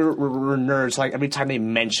like we're nerds. Like every time they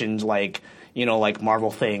mentioned like like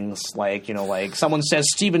Marvel things, like like someone says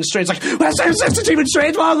Stephen Strange, like what's Stephen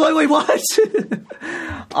Strange? Wait, what?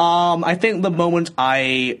 I think the moment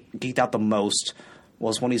I geeked out the most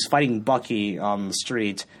was when he's fighting Bucky on the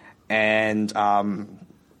street, and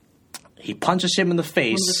he punches him in the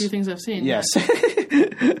face. One of the few things I've seen. Yes.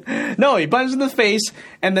 No, he punches him in the face,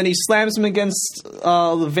 and then he slams him against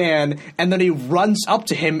the van, and then he runs up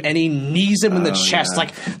to him and he knees him in the chest,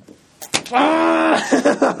 like,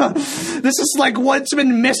 this is like what's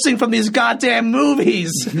been missing from these goddamn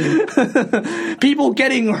movies. People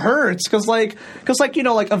getting hurt because like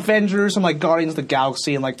Avengers and like Guardians of the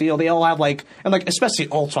Galaxy and like they all have like, and like especially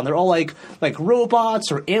Ultron, they're all like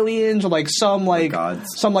robots or aliens or like some like gods.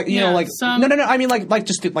 some like Yeah, like some- no I mean like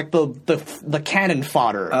just like the cannon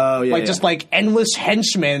fodder. Oh, yeah, like yeah. just like endless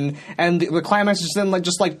henchmen, and the climax is then like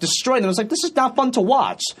just like destroying them. It's like, this is not fun to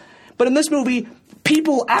watch. But in this movie,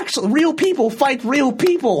 real people fight real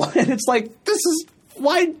people. And it's like,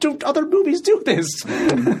 why do other movies do this?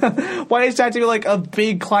 Why does it have to be like a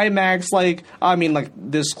big climax? Like, I mean, like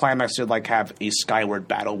this climax should like have a skyward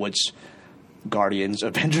battle, which Guardians,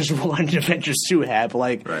 Avengers 1, and Avengers 2 have.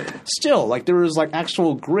 Like, Right. Still, like there was like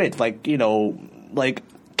actual grit. Like, like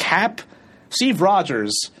Cap, Steve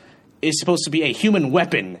Rogers is supposed to be a human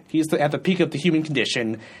weapon. He's at the peak of the human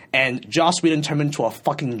condition, and Joss Whedon turned him into a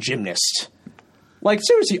fucking gymnast. Like,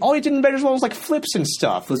 seriously, all he did in Avengers 1 was like flips and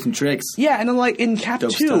stuff. Flips and tricks. Yeah, and then like in Cap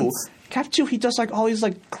Dope 2, stunts. he does like all these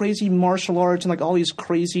like crazy martial arts and like all these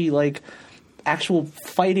crazy like actual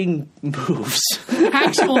fighting moves.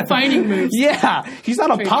 Actual fighting moves. Yeah, he's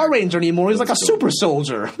not a Trademark. Power Ranger anymore. He's like a super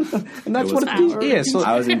soldier, and that's It what was it is. So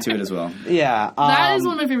I was into it as well. yeah, That is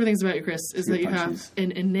one of my favorite things about you, Chris, is that you punches. have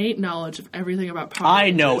an innate knowledge of everything about Power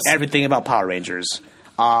I know Rangers. everything about Power Rangers.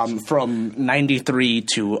 From 93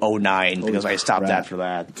 to 09, because I stopped crap. after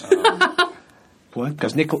that. What?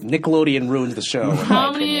 Because Nickelodeon ruined the show. in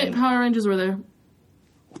How my many opinion. Power Rangers were there?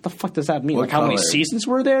 What the fuck does that mean? What Like, how many color? seasons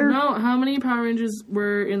were there? No, how many Power Rangers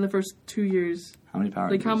were in the first 2 years? How many Power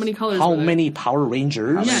Like, Rangers? how many colors How were there? many Power Rangers?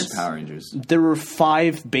 How many Yes. Power Rangers? There were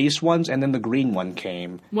 5 base ones, and then the green one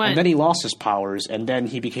came. When? And then he lost his powers, and then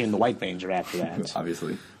he became the White Ranger after that.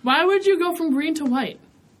 Obviously. Why would you go from green to white?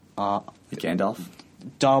 Gandalf?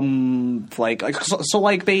 Dumb, like so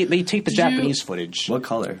like they take the you- Japanese footage. What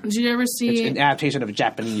color? Did you ever It's see... an adaptation of a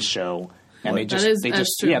Japanese show, and What? That's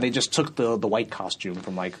true. they just took the white costume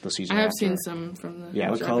from like the season. I have after. seen some from the Yeah.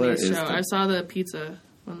 What Japanese color is show. the- I saw the pizza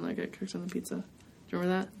when like it cooked on the pizza. Do you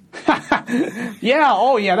remember that? Yeah.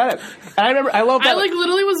 Oh, yeah. That. And I remember. I love that. I like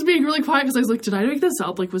literally was being really quiet because I was like, "Did I make this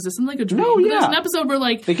up? Like, was this in like a dream?" No, But There's yeah. an episode where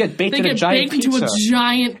like They get baked in a giant into a pizza.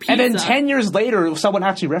 giant pizza, And then 10 years later, someone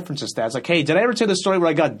actually references that. It's like, hey, did I ever tell the story where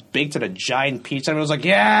I got baked in a giant pizza? And I was like,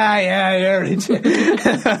 yeah, I already did.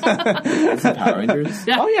 Is it Power Rangers?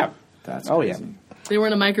 Yeah. Oh, yeah. That's Oh, crazy. yeah. They were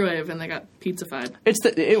in a microwave and they got pizza-fied. It's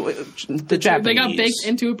the Japanese. They got baked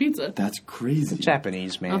into a pizza. That's crazy.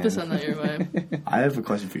 Japanese, man. I'll have to send that your way. I have a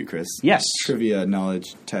question for you, Chris. Yes. Trivia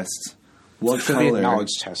knowledge test. What Trivia color?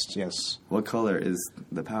 knowledge test, yes. What color is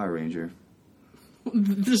the Power Ranger?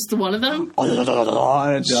 Just one of them?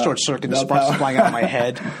 And it short circuit sparks power. flying out of my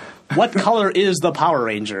head. What color is the Power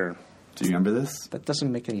Ranger? Do you remember this? That doesn't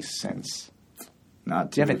make any sense.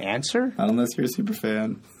 Not. Do you have an answer? Not unless you're a super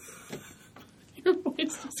fan. Your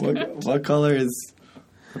voice is good. What color is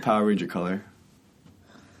the Power Ranger color?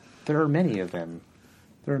 There are many of them.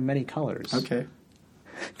 There are many colors. Okay.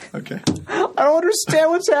 Okay. I don't understand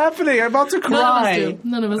what's happening. I'm about to cry.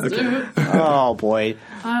 None of us do. Oh boy,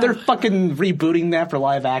 they're fucking rebooting that for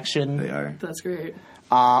live action. They are. That's great.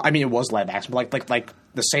 I mean, it was live action, but like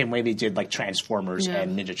the same way they did like Transformers Yeah.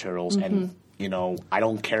 and Ninja Turtles, and I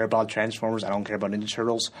don't care about Transformers. I don't care about Ninja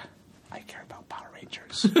Turtles. I care about Power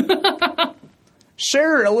Rangers.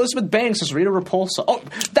 Sure, Elizabeth Banks is Rita Repulsa. Oh,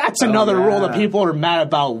 that's another yeah. rule that people are mad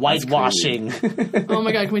about whitewashing. Oh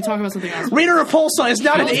my god, can we talk about something else? Rita Repulsa is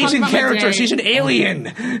not I an will talk Asian about my character. day. She's an alien.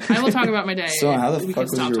 I will talk about my day. So, how the We fuck can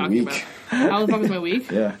was stop your talking week? About, how the fuck was my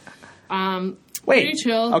week? Yeah. Wait. Pretty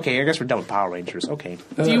chill. Okay, I guess we're done with Power Rangers. Okay.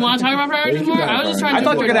 Do you want to talk about Power Rangers keep more? going I was with just Power trying to I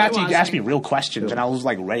thought think you were of gonna what I ask me watched. real questions, and I was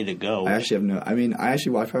like ready to go. I actually have no. I mean, I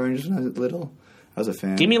actually watched Power Rangers when I was little, I was a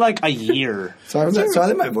fan. Give me like a year. Sorry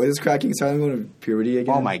that my voice is cracking. Sorry I'm going to puberty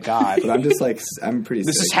again. Oh my god. But I'm just like, I'm pretty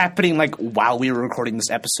This sick. is happening like while we were recording this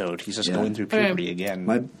episode. He's just going through puberty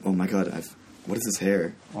again. Oh my god, what is this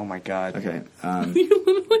hair? Oh my god. Okay. You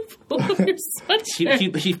literally pulled up your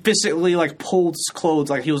sweatshirt. He physically like pulled his clothes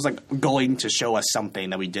like he was like going to show us something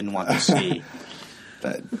that we didn't want to see.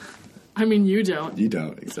 That I mean, you don't. you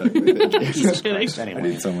don't exactly. Jesus kidding. Christ. I Anyway,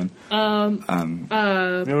 need someone.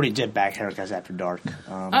 we already did back haircuts after dark.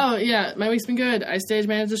 Oh, yeah, my week's been good. I stage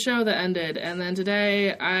managed a show that ended, and then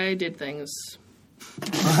today I did things.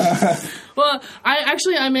 Well,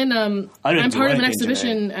 I'm in, I'm part of an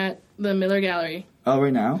exhibition at the Miller Gallery. Oh,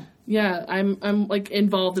 right now? Yeah, I'm like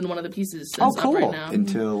involved in one of the pieces. That's cool. up right now.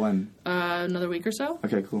 Until when? Another week or so.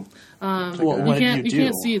 Okay, cool. What did You do?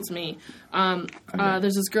 can't see it's me.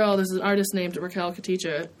 There's this artist named Raquel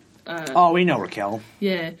Katicha. Oh, we know Raquel.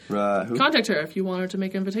 Yeah. Who? Contact her if you want her to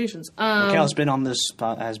make invitations. Raquel's been on this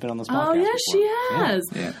podcast. Oh, yes, she has.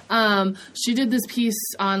 Yeah. She did this piece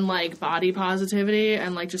on, like, body positivity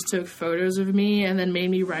and, like, just took photos of me and then made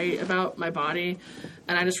me write about my body.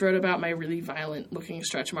 And I just wrote about my really violent-looking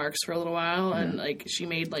stretch marks for a little while. And, like, she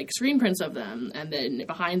made, like, screen prints of them. And then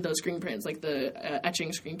behind those screen prints, like the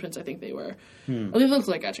etching screen prints, I think they were. Well, they looked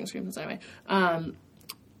like etching screen prints anyway.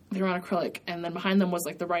 They were on acrylic. And then behind them was,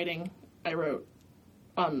 like, the writing I wrote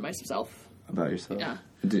on myself. About yourself? Yeah.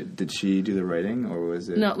 Did she do the writing, or was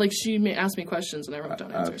it? No, like, she asked me questions and I wrote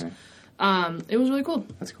down answers. Okay. It was really cool.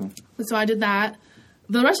 That's cool. So I did that.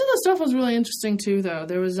 The rest of the stuff was really interesting too, though.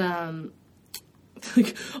 There was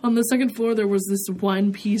like on the second floor there was this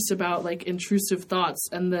one piece about like intrusive thoughts,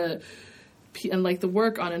 and the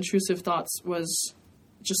work on intrusive thoughts was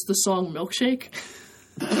just the song Milkshake.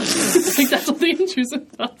 I think that's what the intrusive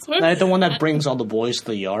thoughts were. Like the one that brings all the boys to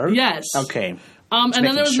the yard? Yes. Okay. And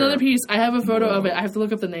then there was sure. another piece. I have a photo of it. I have to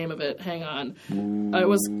look up the name of it. Hang on. It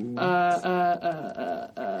was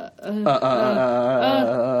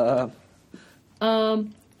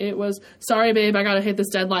it was sorry, babe. I gotta hit this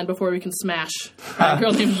deadline before we can smash. A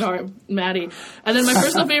girl named Maddie. And then my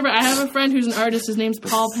personal favorite. I have a friend who's an artist. His name's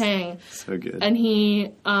Paul Pang. So good. And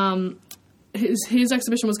he his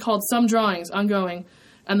exhibition was called Some Drawings Ongoing,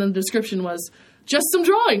 and then the description was just some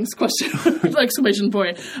drawings, exclamation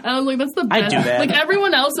point. And I was like, that's the best. I do that. Like,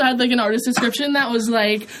 everyone else had, like, an artist description that was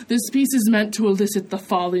like, this piece is meant to elicit the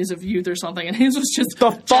follies of youth or something. And his was just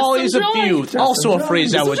The follies some of drawings. youth. Also a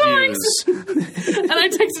phrase I would drawings. use. And I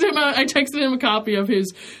texted him a copy of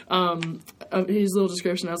his little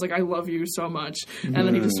description. I was like, I love you so much. And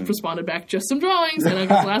then he just responded back, just some drawings. And I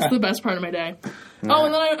guess that's the best part of my day. Oh,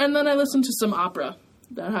 and then I listened to some opera.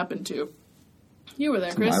 That happened too. You were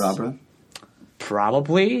there, Chris. Live opera?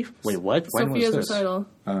 Probably. Wait, what? When Sophia's was this? recital.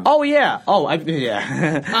 Oh yeah. Oh,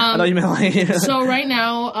 yeah. I thought you meant like. So right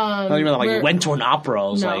now, I thought you meant like went to an opera. I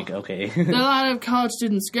was like, okay. There are a lot of college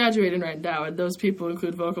students graduating right now, and those people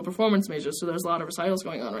include vocal performance majors. So there's a lot of recitals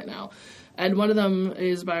going on right now, and one of them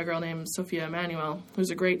is by a girl named Sophia Emanuel, who's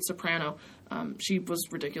a great soprano. She was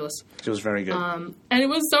ridiculous. She was very good. And it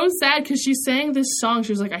was so sad because she sang this song.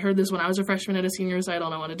 She was like, I heard this when I was a freshman at a senior recital,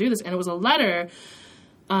 and I want to do this. And it was a letter.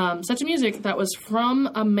 Such a music that was from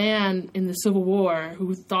a man in the Civil War who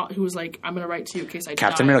was like, I'm going to write to you in case I die.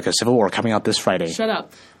 Captain America: Civil War coming out this Friday. Shut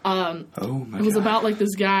up. Oh my god. It was about like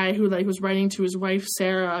this guy who like was writing to his wife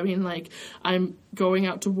Sarah. I mean, like, I'm going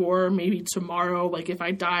out to war maybe tomorrow. Like, if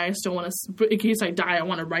I die, I still want to. But in case I die, I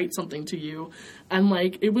want to write something to you. And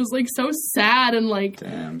like, it was like so sad and like,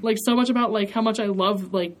 Damn. like so much about like how much I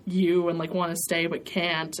love like you and like want to stay but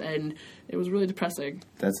can't. And it was really depressing.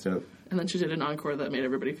 That's dope. And then she did an encore that made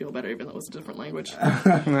everybody feel better, even though it was a different language. So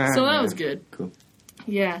that was good. Cool.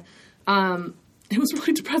 Yeah. It was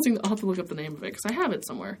really depressing. I'll have to look up the name of it because I have it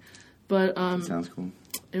somewhere. But Sounds cool.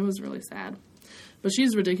 it was really sad. But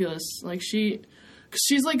she's ridiculous. Like, she's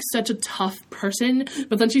like such a tough person,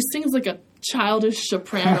 but then she sings like a childish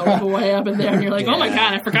soprano way up in there, and you're like, oh my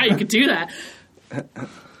god, I forgot you could do that.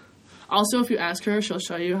 Also, if you ask her, she'll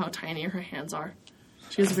show you how tiny her hands are.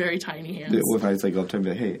 She has very tiny hands. What if I just like go up to her and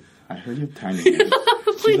be like, hey, I heard you have tiny hands.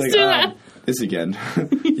 Please like, do that. This again.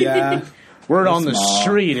 Yeah. Word on the small.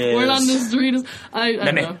 street is. Word on the street is... I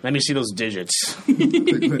don't know. Let me see those digits. Girl,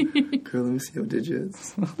 let me see your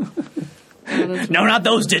digits. No, not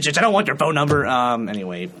those digits. I don't want your phone number.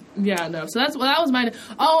 Anyway. Yeah, no. So that was mine.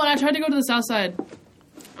 Oh, and I tried to go to the South Side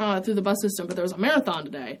through the bus system, but there was a marathon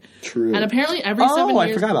today. True. And apparently every 7 years... Oh,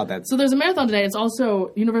 I forgot about that. So there's a marathon today. It's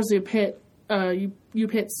also University of Pitt,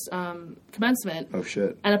 UPitt's commencement. Oh,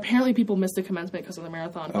 shit. And apparently people missed the commencement because of the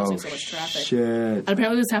marathon causing so much traffic. Shit. And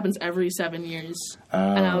apparently this happens every 7 years.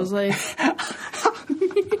 And I was like...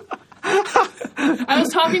 I was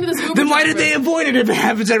talking to this Uber Then why did driver. they avoid it if it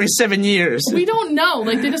happens every 7 years? We don't know.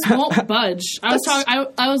 Like, they just won't budge. I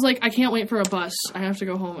was like, I can't wait for a bus. I have to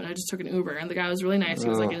go home, and I just took an Uber. And the guy was really nice. He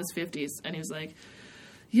was like in his 50s, and he was like,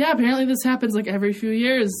 "Yeah, apparently this happens like every few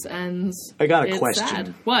years." And I got a it's question.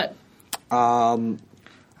 sad. What?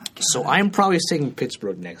 So I'm probably staying in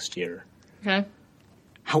Pittsburgh next year. Okay.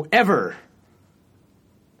 However,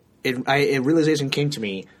 a realization came to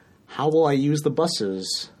me: how will I use the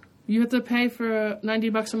buses? You have to pay for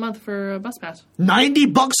 $90 a month for a bus pass.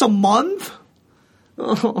 $90 a month?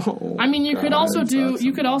 Oh, I mean, you could also do that's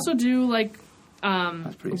you could also do like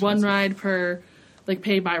pretty one expensive. ride per like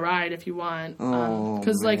pay by ride if you want. Oh,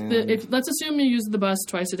 Because like man. let's assume you use the bus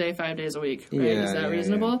twice a day, 5 days a week. Right? Yeah, Is that yeah,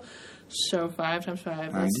 reasonable? So 5 times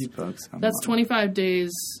 5. $90. That's 25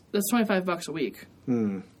 days. That's $25 a week.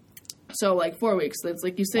 So like 4 weeks. That's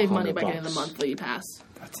like you save money by getting the $100. monthly pass.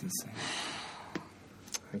 That's insane.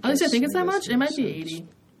 At least I think it's that much. It might be 80.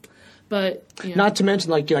 But you know, Not to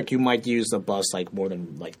mention, like you might use the bus like more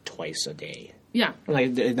than like twice a day. yeah.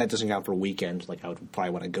 Like that doesn't count for weekends. Like I would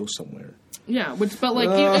probably want to go somewhere. Yeah, but like,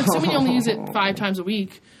 assuming you only use it 5 times a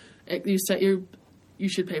week, you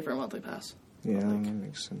should pay for a monthly pass, Yeah, that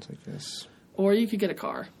makes sense, I guess. or you could get a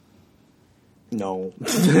car. No,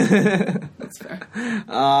 That's fair.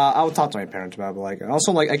 I'll talk to my parents about it. But like,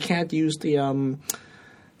 also, like, I can't use the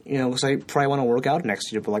because I probably want to work out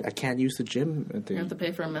next year, but like, I can't use the gym. At the, You have to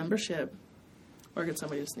pay for a membership, or get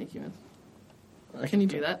somebody to sneak you in. Can you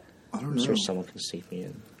do that? I don't I'm know. sure someone can sneak me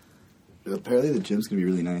in. Apparently the gym's going to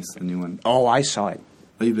be really nice, the new one. Oh, I saw it.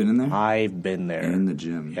 Oh, you've been in there? I've been there. In the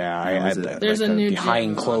gym. Yeah, How I is had it? There's a new gym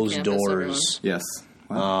behind on closed campus, doors. Yes.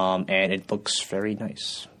 Wow. And it looks very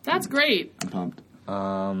nice. That's great. I'm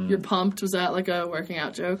pumped. You're pumped. Was that like a working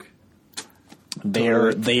out joke? They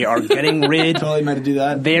are getting rid. Totally meant to do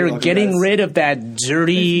that. They're Welcome, getting guys. rid of that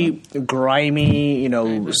dirty, grimy,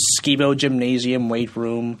 Skibo gymnasium weight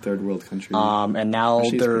room. Third world country. And now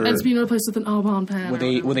Actually, it's they're And it's being replaced with an Aubon pen.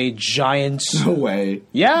 with a giant. No way.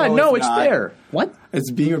 Yeah, no, it's not. there. What?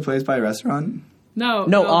 It's being replaced by a restaurant? No,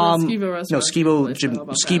 No, the Skibo restaurant. no, Skibo is gym-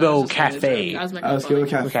 replaced by Aubon Skibo pen. I was just Cafe. making a joke. I was making Oh, fun Skibo of you.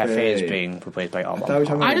 Cafe. Cafe is being replaced by thought we were Alba.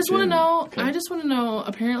 talking about I just want to gym. know. Okay. I just want to know.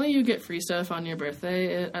 Apparently, you get free stuff on your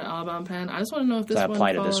birthday at Aubon Pen. I just want to know if this Does that one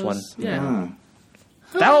apply to this follows- one? Yeah.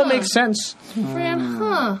 Ah. That all makes sense. Fran,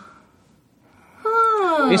 huh?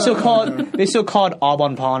 They still call it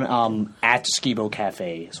Aubon Pond at Skibo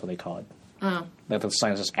Cafe. That's what they call it. Oh, Like the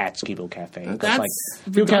sign says at Skibo Cafe. that's like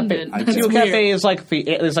redundant. Cafe, That's Skibo weird. Cafe is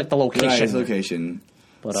like the location. Right, its location.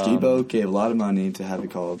 But, Skibo gave a lot of money to have it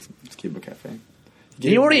called Skibo Cafe.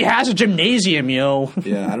 He already has a gymnasium, yo.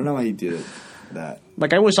 Yeah, I don't know why he did that.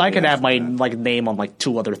 Like I wish I could Yeah, have my yeah. like name on like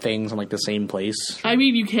 2 other things in like the same place. I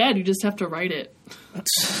mean, you can. You just have to write it.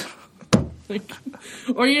 Like,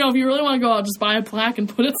 or if you really want to go out, just buy a plaque and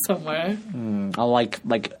put it somewhere. I'll like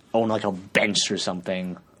own like a bench or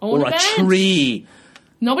something, Own or a a bench? tree.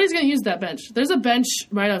 Nobody's gonna use that bench. There's a bench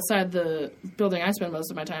right outside the building I spend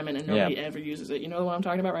most of my time in, and nobody Yeah. ever uses it. You know what I'm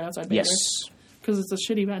talking about? Right outside. Yes. Because it's a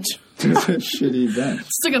shitty bench. It's a shitty bench.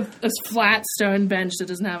 It's like a flat stone bench that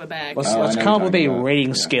doesn't have a back. Let's, Oh, I let's know come up what with a you're talking about. rating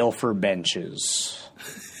Yeah. scale for benches.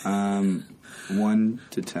 1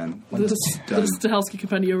 to 10. The Done. Stahelski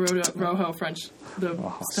Compendio Rojo French. The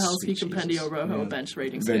Stahelski sweet Compendio Jesus. Rojo bench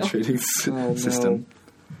rating scale. Bench rating no. system.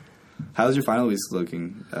 How's your final weeks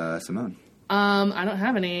looking, Simone? I don't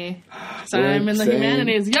have any. So Yeah, I'm in the same.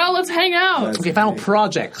 humanities. Yo, let's hang out. That's- Okay, final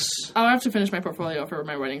projects. I'll have to finish my portfolio for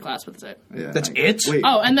my writing class, but that's it. Yeah, That's I- it? Wait,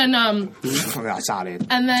 Oh, and then That's not it.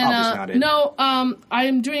 And then, Obviously not it. no,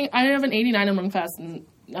 I have an 89 in one class and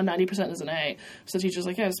a 90% is an A. So the teacher's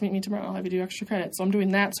like, yeah, just meet me tomorrow. I'll have you do extra credit. So I'm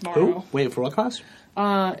doing that tomorrow. Who? Wait, for what class?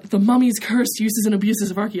 The Mummy's Cursed Uses and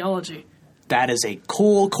Abuses of Archaeology. That is a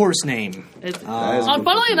cool course name. That is a Funnily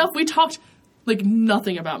cool enough, we talked like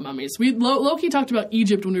nothing about mummies. We low-key talked about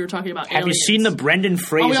Egypt when we were talking about Have aliens. you seen the Brendan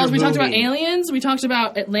Fraser we talked about movie? aliens. We talked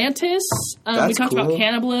about Atlantis. We That's talked about cool.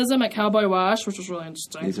 cannibalism at Cowboy Wash, which was really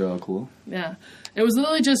interesting. These are all cool. Yeah. It was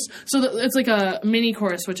literally just... So it's like a mini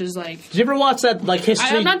course, which is like... Did you ever watch that like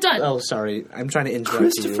history? I'm not done. Oh, sorry. I'm trying to interrupt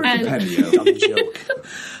Christopher you. And- Compendio. Dumb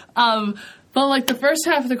joke. But, like, the first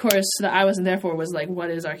half of the course that I wasn't there for was, like,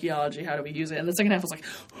 what is archaeology? How do we use it? And the second half was, like,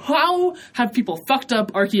 how have people fucked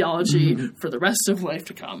up archaeology for the rest of life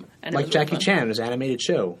to come? And it Like was really Jackie fun. Chan, his animated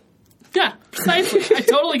show. Yeah, precisely. I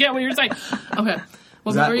totally get what you're saying. Okay.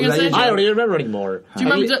 What that- were you was going to that say? your I don't even remember anymore. Do you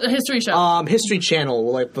remember the history show? History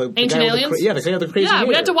Channel, like the Ancient guy with the Aliens? yeah, the guy with the crazy Yeah, hair.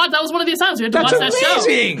 we had to watch. That was one of the assignments. We had to That's watch that show.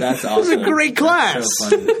 amazing. That's It was a awesome. great class. So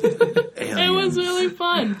fun. It was really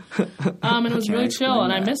fun. And it was Can't really explain chill.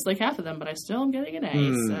 And I that. missed like half of them, but I still am getting an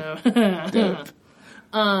A.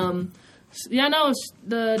 So, Yeah, no,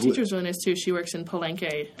 the teacher's really nice too. She works in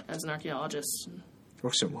Palenque as an archaeologist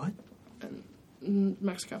Works in what? in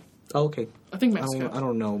Mexico. Oh, okay. I think Mexico. I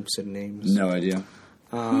don't know city names. No idea.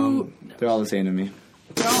 They're all the same to me.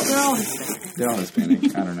 They're all Hispanic. They're all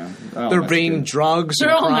Hispanic. I don't know. They're all They're Mexican. bringing drugs They're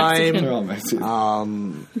and all crime. Mexican. They're all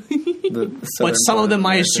Mexican. But some of them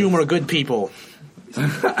I assume are good people.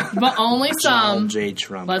 But only Donald some. J.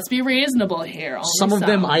 Trump. Let's be reasonable here. Only Some of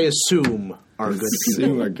them I assume are good people.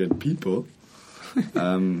 Some are good people.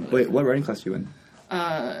 Wait, what writing class are you in?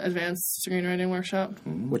 Advanced screenwriting workshop.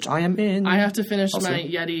 Which I am in. I have to finish Also? my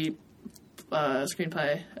Yeti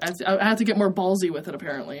screenplay. I have to get more ballsy with it,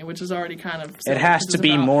 apparently, which is already kind of... It has to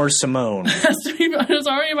be more Simone. It's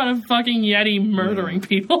already about a fucking Yeti murdering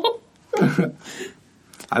people.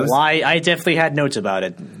 Well, I definitely had notes about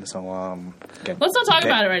it. So, Let's not talk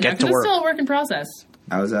about it right now, because it's still a work in process.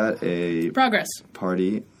 I was at a Progress.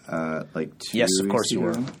 party like 2 Yes, of weeks course you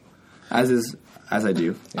ago. were. As I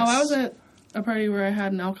do. Oh, I was at a party where I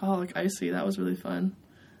had an alcoholic icy. That was really fun.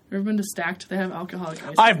 You ever been to Stacked? They have alcoholic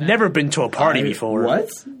icy. I've never been to a party before. What?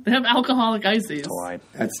 They have alcoholic ices. Why?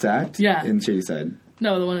 At Stacked? Yeah. In Shadyside.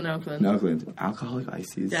 No, the one in Oakland. In Oakland. Alcoholic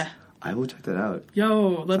ices. Yeah. I will check that out.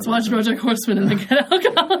 Yo, let's watch BoJack Horseman and then get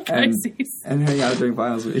alcoholic ices. And hang out during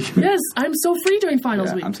finals week. Yes, I'm so free during finals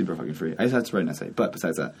Yeah, week. I'm super fucking free. I just have to write an essay. But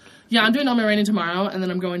besides that, Yeah, I'm doing all my writing tomorrow, and then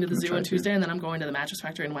I'm going to the zoo try on to. Tuesday, and then I'm going to the Mattress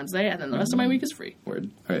Factory on Wednesday, and then the rest of my week is free. word.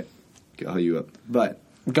 All right. I'll you up. But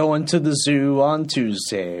Going to the zoo on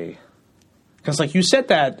Tuesday. Because, like, you said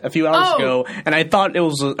that a few hours ago, and I thought it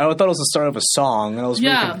was the start of a song, and I was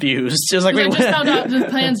really confused. Just like, I wait, just what? found out the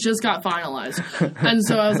plans just got finalized, and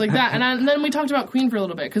so I was like that. And then we talked about Queen for a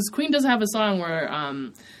little bit, because Queen does have a song where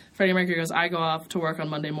Freddie Mercury goes, "I go off to work on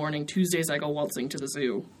Monday morning. Tuesdays I go waltzing to the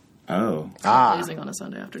zoo." Blazing on a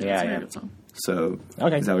Sunday afternoon. Yeah, It's a very yeah. good song. So,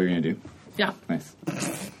 Okay. is that what you're going to do? Yeah. Nice.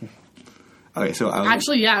 Okay, so I was,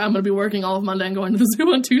 Actually, yeah, I'm going to be working all of Monday and going to the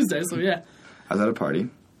zoo on Tuesday, so yeah. I was at a party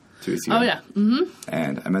 2 weeks ago. Oh, yeah. Mm-hmm.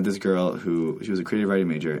 And I met this girl who, she was a creative writing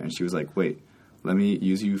major, and she was like, wait, let me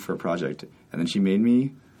use you for a project. And then she made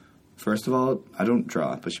me, first of all, I don't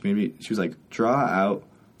draw, but she was like, draw out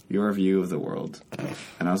your view of the world.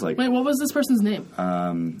 And I was like, Wait, what was this person's name?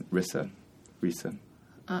 Risa.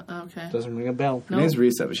 Okay. Doesn't ring a bell. Her name's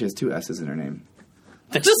Risa, but she has 2 S's in her name.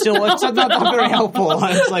 It's not very helpful.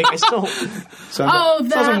 It's like, I still... So Oh, that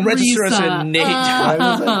doesn't register as a Risa. name. I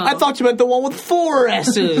was like, I thought you meant the one with 4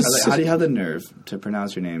 S's. I was like, how do you have the nerve to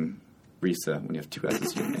pronounce your name Risa when you have 2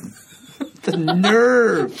 S's in your name? The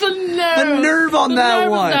nerve. The nerve on that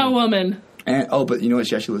nerve one. of that woman. And but you know what?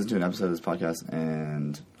 She actually listened to an episode of this podcast,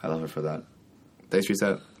 and I love her for that. Thanks,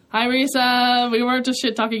 Risa. Hi, Risa. We weren't just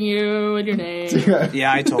shit talking you and your name.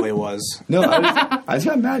 Yeah, I totally was. No, I just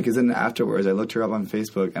got mad because then afterwards I looked her up on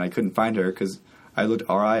Facebook and I couldn't find her because I looked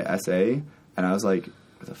Risa and I was like,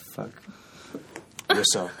 what the fuck?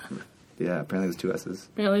 Risa. Yeah, apparently there's 2 S's.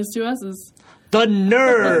 Apparently, it's 2 S's. The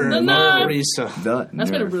nerve. The nerve. Risa. The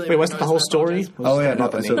That's been a nerve. really. Wait, what's the whole story? Oh yeah, no.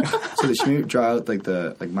 Not the So, name. so she made me draw out like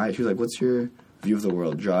she was like, "What's your view of the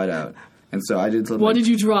world? Draw it out." And so I did something. What did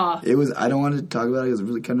you draw? It was. I don't want to talk about it. It was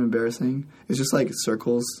really kind of embarrassing. It's just like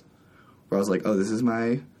circles, where I was like, "Oh, this is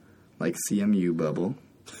my like CMU bubble,"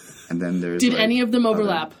 and then there's. Did like, any of them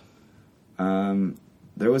overlap?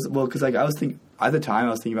 There was because like I was thinking at the time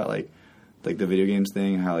I was thinking about like the video games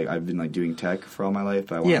thing and how like I've been like doing tech for all my life,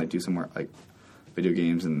 but I want to do some more like video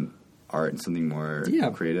games and art and something more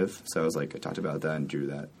creative. So I was like I talked about that and drew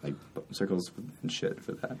that like circles and shit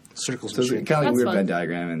for that. Circles So and it's shit. kind of like That's weird fun. Venn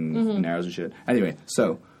diagram and arrows and shit. Anyway,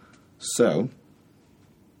 so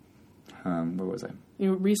where was I?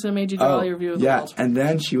 Risa made you draw your view of the yeah, world. and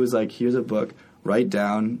then she was like, "Here's a book. Write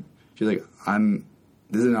down." She was like,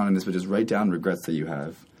 This is anonymous, but just write down regrets that you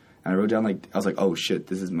have." And I wrote down I was like, "Oh shit,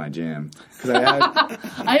 this is my jam." Because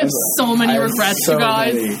I have so many regrets, you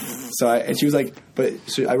guys. many. So and she was like,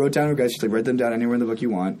 I wrote down regrets. She's like, write them down anywhere in the book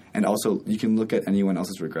you want, and also you can look at anyone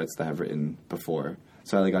else's regrets that I've written before.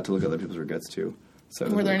 So I got to look at other people's regrets too. So it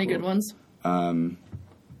was Were there really any cool. good ones? I'm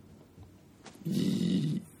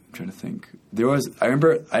trying to think. There was. I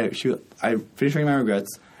remember. I finished reading my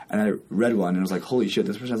regrets, and I read one, and I was like, "Holy shit!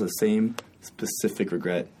 This person has the same specific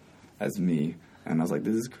regret as me." And I was like,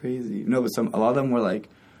 "This is crazy." No, but a lot of them were like,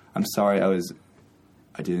 "I'm sorry,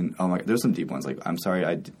 I didn't." Oh my! There's some deep ones. Like, "I'm sorry,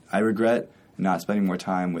 I regret not spending more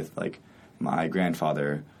time with like my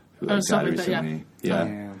grandfather who stuff died like that, recently." Yeah.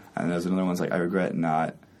 Yeah. And there's another one's like, "I regret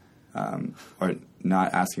not." Or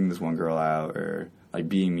not asking this one girl out, or like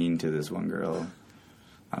being mean to this one girl.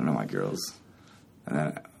 I don't know my girls. And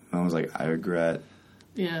then one was like, I regret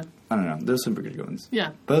Yeah. I don't know. There's some pretty good ones.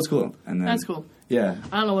 Yeah. But that's cool. And then, That's cool. Yeah.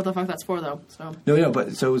 I don't know what the fuck that's for, though. So. No,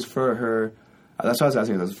 but so it was for her. That's what I was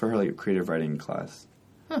asking. It was for her like creative writing class.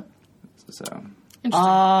 Huh. So. Interesting.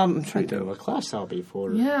 I'm trying to think of a class that'll be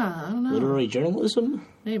for. Yeah, I don't know. Literary journalism?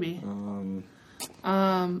 Maybe. I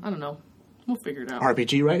don't know. We'll figure it out.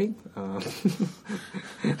 RPG writing?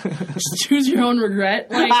 Just choose your own regret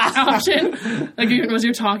option. Like as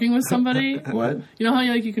you're talking with somebody. What? You know how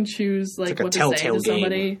you can choose like what a to say telltale to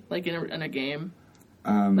somebody game. like in a game.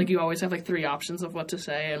 Like you always have like 3 options of what to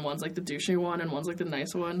say, and one's like the douchey one, and one's like the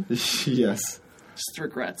nice one. Yes. Just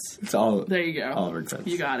regrets. It's all. There you go. All regrets.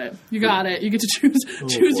 You got it. You got it. You get to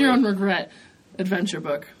choose your own regret adventure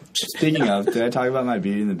book. Speaking of, did I talk about my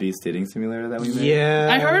Beauty and the Beast dating simulator that we made? Yeah.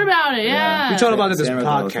 I heard about it. Yeah. We talked about it in this Sam wrote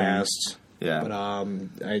the whole thing. podcast. Yeah.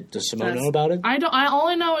 But does Simone know about it? I all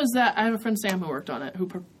I know is that I have a friend Sam who worked on it, who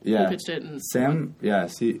pitched it. And Sam. Yeah.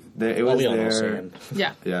 See, it was we all know their. Sam.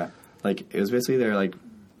 Yeah. Yeah. Like it was basically their like,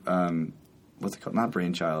 what's it called? Not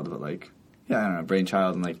brainchild, but like, yeah, I don't know,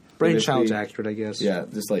 brainchild and like. Brainchild's basically- accurate, I guess. Yeah,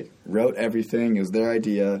 just like wrote everything. It was their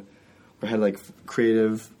idea. We had like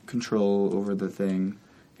creative control over the thing,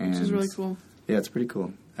 and Which is really cool. Yeah, it's pretty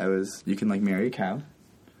cool. You can like marry a cow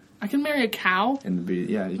I can marry a cow? and be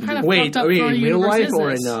you can. Kind do- of Wait, fucked up are we for a in real universe life is or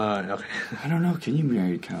this? in? Okay. I don't know. Can you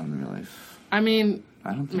marry a cow in real life? I mean,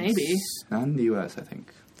 I don't think Maybe. not in the U.S. I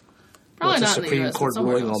think. probably What's not the in the Supreme US, Court but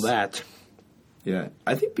somewhere ruling else. all that? Yeah,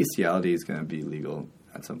 I think bestiality is going to be legal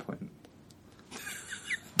at some point.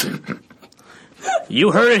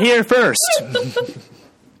 You heard it here first.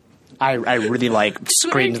 I really like Can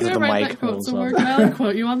screamed I into the write mic. that quote somewhere? Can I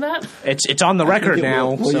quote you on that? It's on the record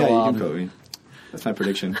now. Well, so, yeah, you can quote me. That's my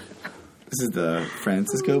prediction. This is the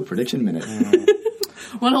Francisco Prediction Minute.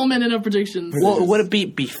 1 whole minute of predictions. well, would it be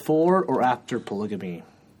before or after polygamy?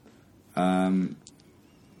 I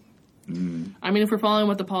mean, if we're following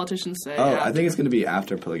what the politicians say. Oh, after. I think it's going to be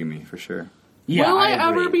after polygamy for sure. Yeah, Will I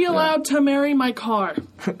agree. ever be allowed to marry my car?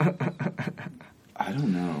 I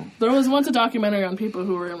don't know. There was once a documentary on people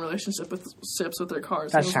who were in relationships with their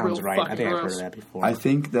cars. That It was sounds real right. I fucking think I've heard gross. of that before. I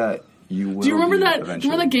think that you will. Do you remember be that? Do you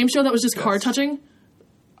eventually. remember that game show that was just car Yes. touching?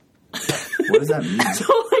 What does that mean? So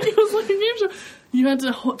like it was like a game show. You had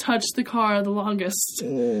to touch the car the longest,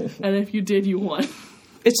 and if you did, you won.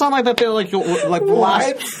 It's not like that. They're like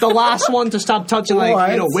the last one to stop touching,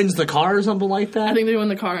 What? wins the car or something like that. I think they won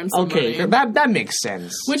the car and some Okay, money. that makes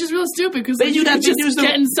sense. Which is real stupid because They do you that can to just use the-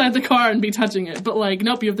 get inside the car and be touching it. But like,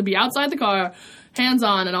 nope, you have to be outside the car, hands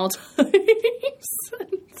on at all times.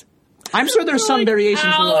 I'm sure there's some Like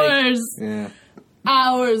variations for like. hours, Yeah.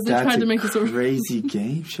 hours. They That's tried to a make this a crazy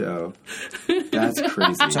game show. That's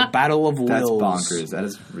crazy. It's a battle of wills. That's bonkers. That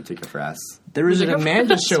is ridiculous. There is an Ridiculous.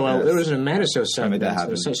 Amanda show. Yes. There was an Amanda show. Trying to make that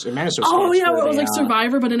happen. Amanda show. Oh sketch yeah, where where it was they, like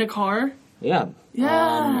Survivor but in a car. Yeah.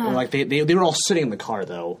 Yeah. And, like they were all sitting in the car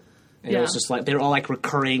though. And it Yeah. was just like they were all like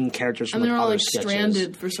recurring characters from And they were all other like sketches.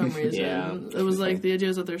 stranded for some reason. Yeah. It was like the idea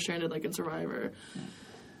is that they're stranded like in Survivor,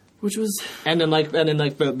 which was. And then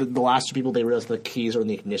the last two people they realized the keys are in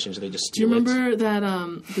the ignition, so they just Do you steal it. remember that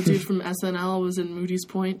the dude from SNL was in Moody's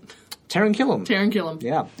Point? Taron Killam? Taron Killam.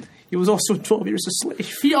 Yeah. He was also 12 Years a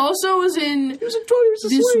Slave. He also was in He was in 12 Years a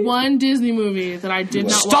this Slave. one Disney movie that I did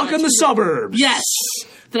not watch. Stuck in the suburbs. Yes,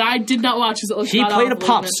 that I did not watch because it looked He god played a awful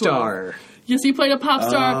pop even at 12. star. Yes, he played a pop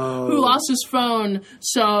star Oh. who lost his phone.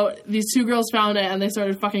 So these 2 girls found it and they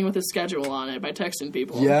started fucking with his schedule on it by texting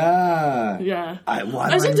people. Yeah. Yeah. Why do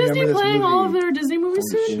I Isn't Disney remember this playing all of movie? their Disney movies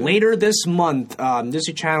soon? Later this month,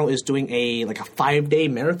 Disney Channel is doing a 5-day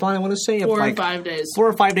marathon. I want to say 4 or like 5 days. 4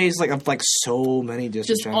 or 5 days, of so many Disney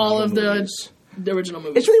Just Channel all of movies. the original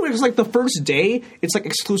movies. It's really weird. It's like the first day, it's like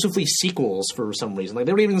exclusively sequels for some reason. Like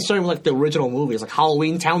they don't even start with like the original movies, like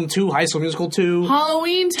Halloween Town 2, High School Musical 2,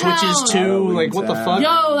 Halloween Town. Twitches 2. Halloween Like what the Town. fuck?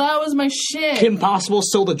 Yo, that was my shit. Kim Possible,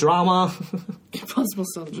 still the drama. Impossible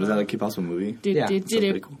Still. Was that a Kim Possible movie? Yeah, That's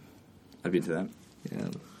pretty cool. I'd be into that. Yeah.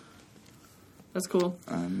 That's cool.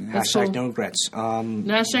 That's Hashtag cool. no regrets.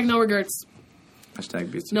 Hashtag no regrets.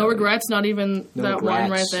 Hashtag Beast. No regrets, not even No that one right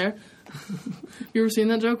regrets. there. You ever seen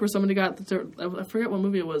that joke where somebody got, I forget what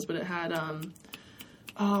movie it was, but it had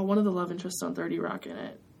one of the love interests on 30 Rock in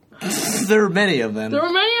it. There are many of them. There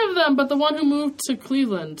were many of them, but the one who moved to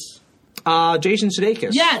Cleveland. Jason Sudeikis.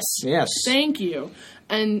 Yes! Yes. Thank you.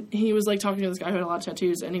 And he was like talking to this guy who had a lot of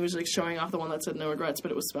tattoos, and he was like showing off the one that said no regrets,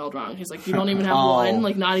 but it was spelled wrong. He's like, you don't even have one,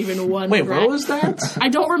 like not even one Wait, regret. what was that? I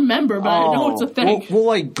don't remember, but I know it's a thing. We'll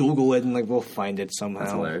like Google it and like we'll find it somehow.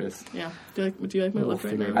 That's hilarious. Yeah. Do you like my look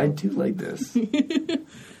right now? I do like this.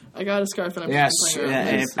 I got a scarf and I'm Yes, just playing around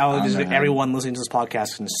with yeah, this. everyone listening to this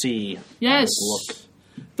podcast can see. Yes. Look.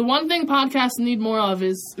 The one thing podcasts need more of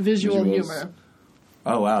is visual Visuals. humor.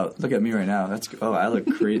 Oh wow! Look at me right now. I look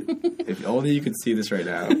great. If only you could see this right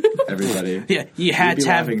now, everybody. Yeah, you had be to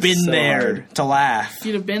have laughing been so there hard. to laugh.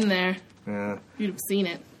 You'd have been there. Yeah. You'd have seen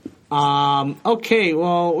it. Okay,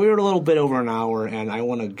 well, we're a little bit over an hour, and I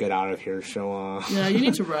want to get out of here, so, Yeah, you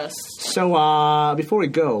need to rest. So, before we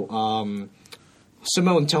go,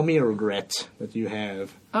 Simone, tell me a regret that you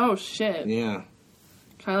have. Oh, shit. Yeah.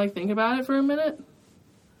 Can I, think about it for a minute?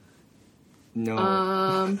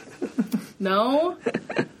 No. No?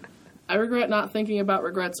 I regret not thinking about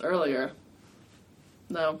regrets earlier.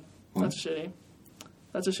 No. That's shitty.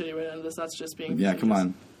 That's a shitty way to end this. That's just being... Yeah, come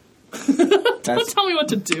on. Don't tell me what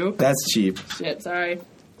to do. That's cheap. Shit, sorry.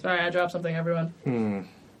 Sorry, I dropped something, everyone.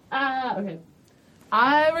 Okay.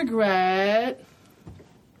 I regret...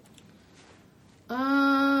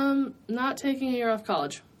 not taking a year off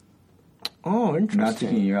college. Oh, interesting. Not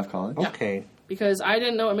taking a year off college. Okay. Because I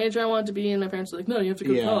didn't know what major I wanted to be, and my parents were like, no, you have to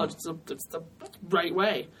go to college. It's the right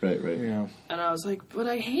way. Right. Yeah. And I was like, but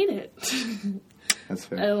I hate it. That's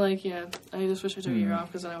fair. And, I just wish I took a year off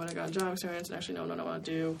because then I would have gotten job experience and actually known what I want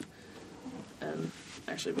to do. And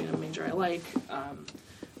actually being a major I like.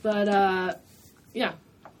 Yeah.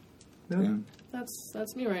 Yeah.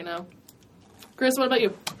 That's me right now. Chris, what about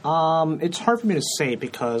you? It's hard for me to say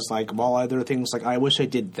because, of all other things, I wish I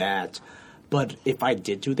did that. But if I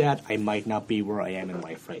did do that, I might not be where I am in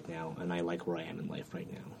life right now, and I like where I am in life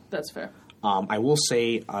right now. That's fair. I will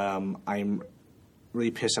say I'm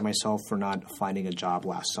really pissed at myself for not finding a job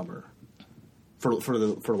last summer.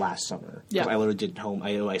 For last summer, Yeah. I literally did home.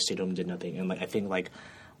 I stayed home and did nothing, and I think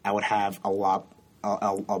I would have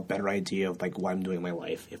a better idea of what I'm doing in my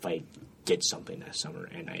life if I did something that summer,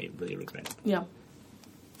 and I really regret it. Yeah.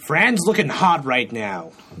 Fran's looking hot right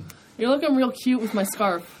now. You're looking real cute with my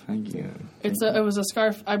scarf. Thank you. It was a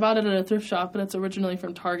scarf. I bought it at a thrift shop, but it's originally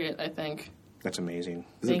from Target, I think. That's amazing.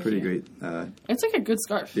 This is a Thank pretty you. great. It's a good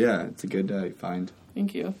scarf. Yeah, it's a good find.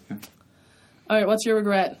 Thank you. Yeah. All right, what's your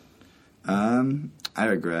regret? I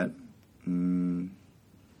regret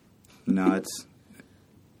not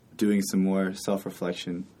doing some more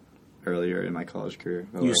self-reflection earlier in my college career.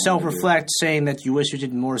 You self-reflect, saying that you wish you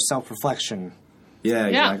did more self-reflection. Yeah,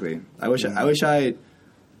 exactly. I wish I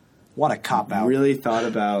What a cop-out. really thought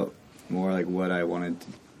about more what I wanted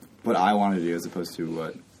to do as opposed to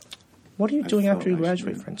what What are you doing felt after you actually-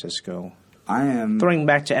 graduate, Francisco? I am. Throwing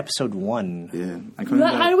back to episode 1. Yeah,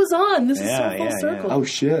 I was on. This is Yeah, so full yeah, circle. Oh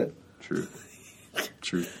shit! True.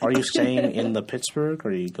 Are you staying in the Pittsburgh, or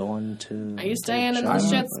are you going to... Are you staying in the I'm-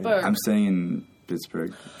 Schittsburg? I'm staying in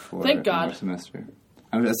Pittsburgh for Thank one God. more semester.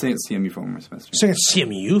 I'm staying at CMU for one more semester. So you're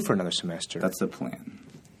going to CMU for another semester? That's the plan.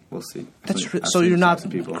 We'll see. So you're not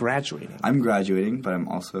people. graduating? I'm graduating, but I'm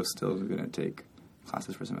also still going to take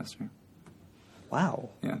classes for a semester. Wow.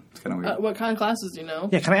 Yeah, it's kind of weird. What kind of classes do you know?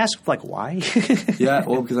 Yeah, can I ask, why? Yeah,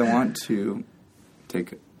 well, because I want to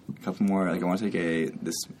take a couple more. I want to take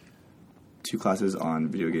 2 classes on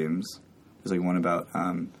video games. There's one about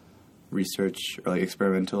research or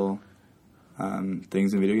experimental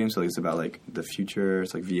things in video games. So it's about the future.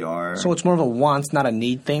 It's VR. So it's more of a want, not a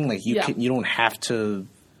need thing? Yeah. You don't have to...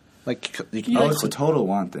 It's a total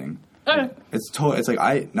want thing. Okay. It's I'm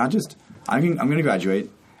going to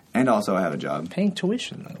graduate, and also I have a job. Paying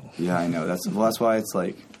tuition, though. Yeah, I know. That's why it's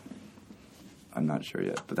I'm not sure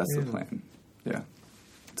yet, but that's the plan. Yeah.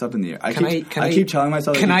 It's up in the air. I keep telling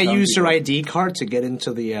myself. Can I use your ID card to get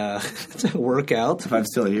into the workout? If I'm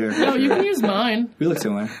still here. No, you can use mine. We look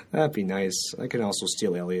similar. That'd be nice. I can also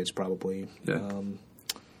steal Elliot's, probably. Yeah.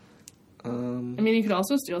 I mean, you could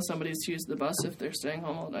also steal somebody's to use the bus if they're staying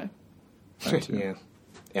home all day. Yeah.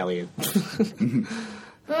 Elliot.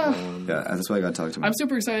 Yeah, that's why I got to talk to him. I'm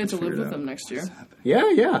super excited to live figure it with out. them next year. Yeah.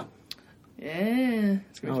 Yeah.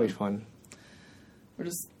 It's gonna be Always fun. fun. We're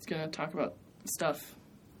just going to talk about stuff.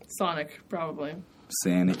 Sonic, probably.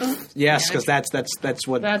 Sanic. Yes, because that's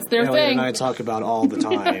what That's their Elliot thing. and I talk about all the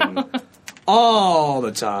time. All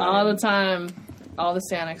the time. All the time. All the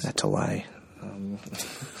Sanics. That's a lie.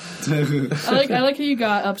 I like how you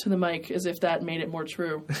got up to the mic as if that made it more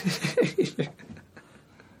true.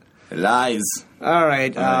 Lies. All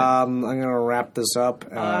right. I'm going to wrap this up.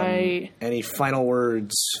 I- Any final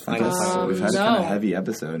words? We've had a no. kind of heavy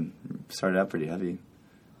episode. Started out pretty heavy.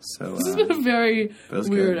 So This has been a very was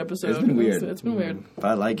weird good. episode. It's been weird. It's been weird. But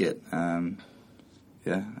I like it. Yeah,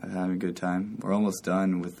 I'm having a good time. We're almost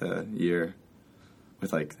done with the year,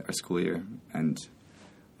 with our school year, and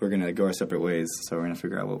we're gonna go our separate ways. So we're gonna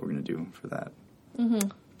figure out what we're gonna do for that. Mm-hmm.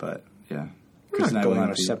 But yeah, We're Chris and not I will going not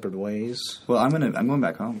our be- separate ways. Well, I'm going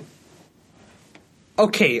back home.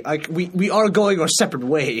 okay, like we are going our separate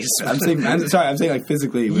ways. I'm saying like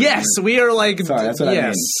physically. Yes, we are like. Sorry, that's what I mean.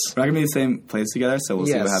 yes. We're not gonna be in the same place together, so we'll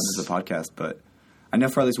see what Yes. happens with the podcast. But I know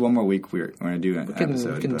for at least one more week we're gonna do an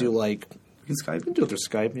episode. We can but do like. we can Skype. Do it through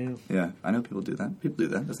Skype, yeah. Yeah, I know people do that. People do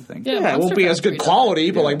that. That's the thing. Yeah. Yeah, it Monster won't be as good Factory does quality,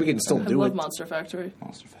 it. but Yeah. like we can still I do love it. Monster Factory.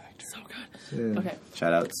 Monster Factory. So good. Yeah. Okay.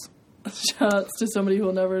 Shout outs. Shouts to somebody who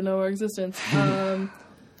will never know our existence.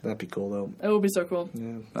 That'd be cool though. It would be so cool.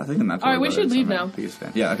 Yeah. I think the Maps. All right, we Brothers should leave are my now. Biggest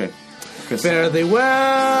fan. Yeah. Okay. Chris. Fare thee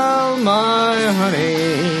well, my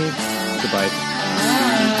honey. Goodbye.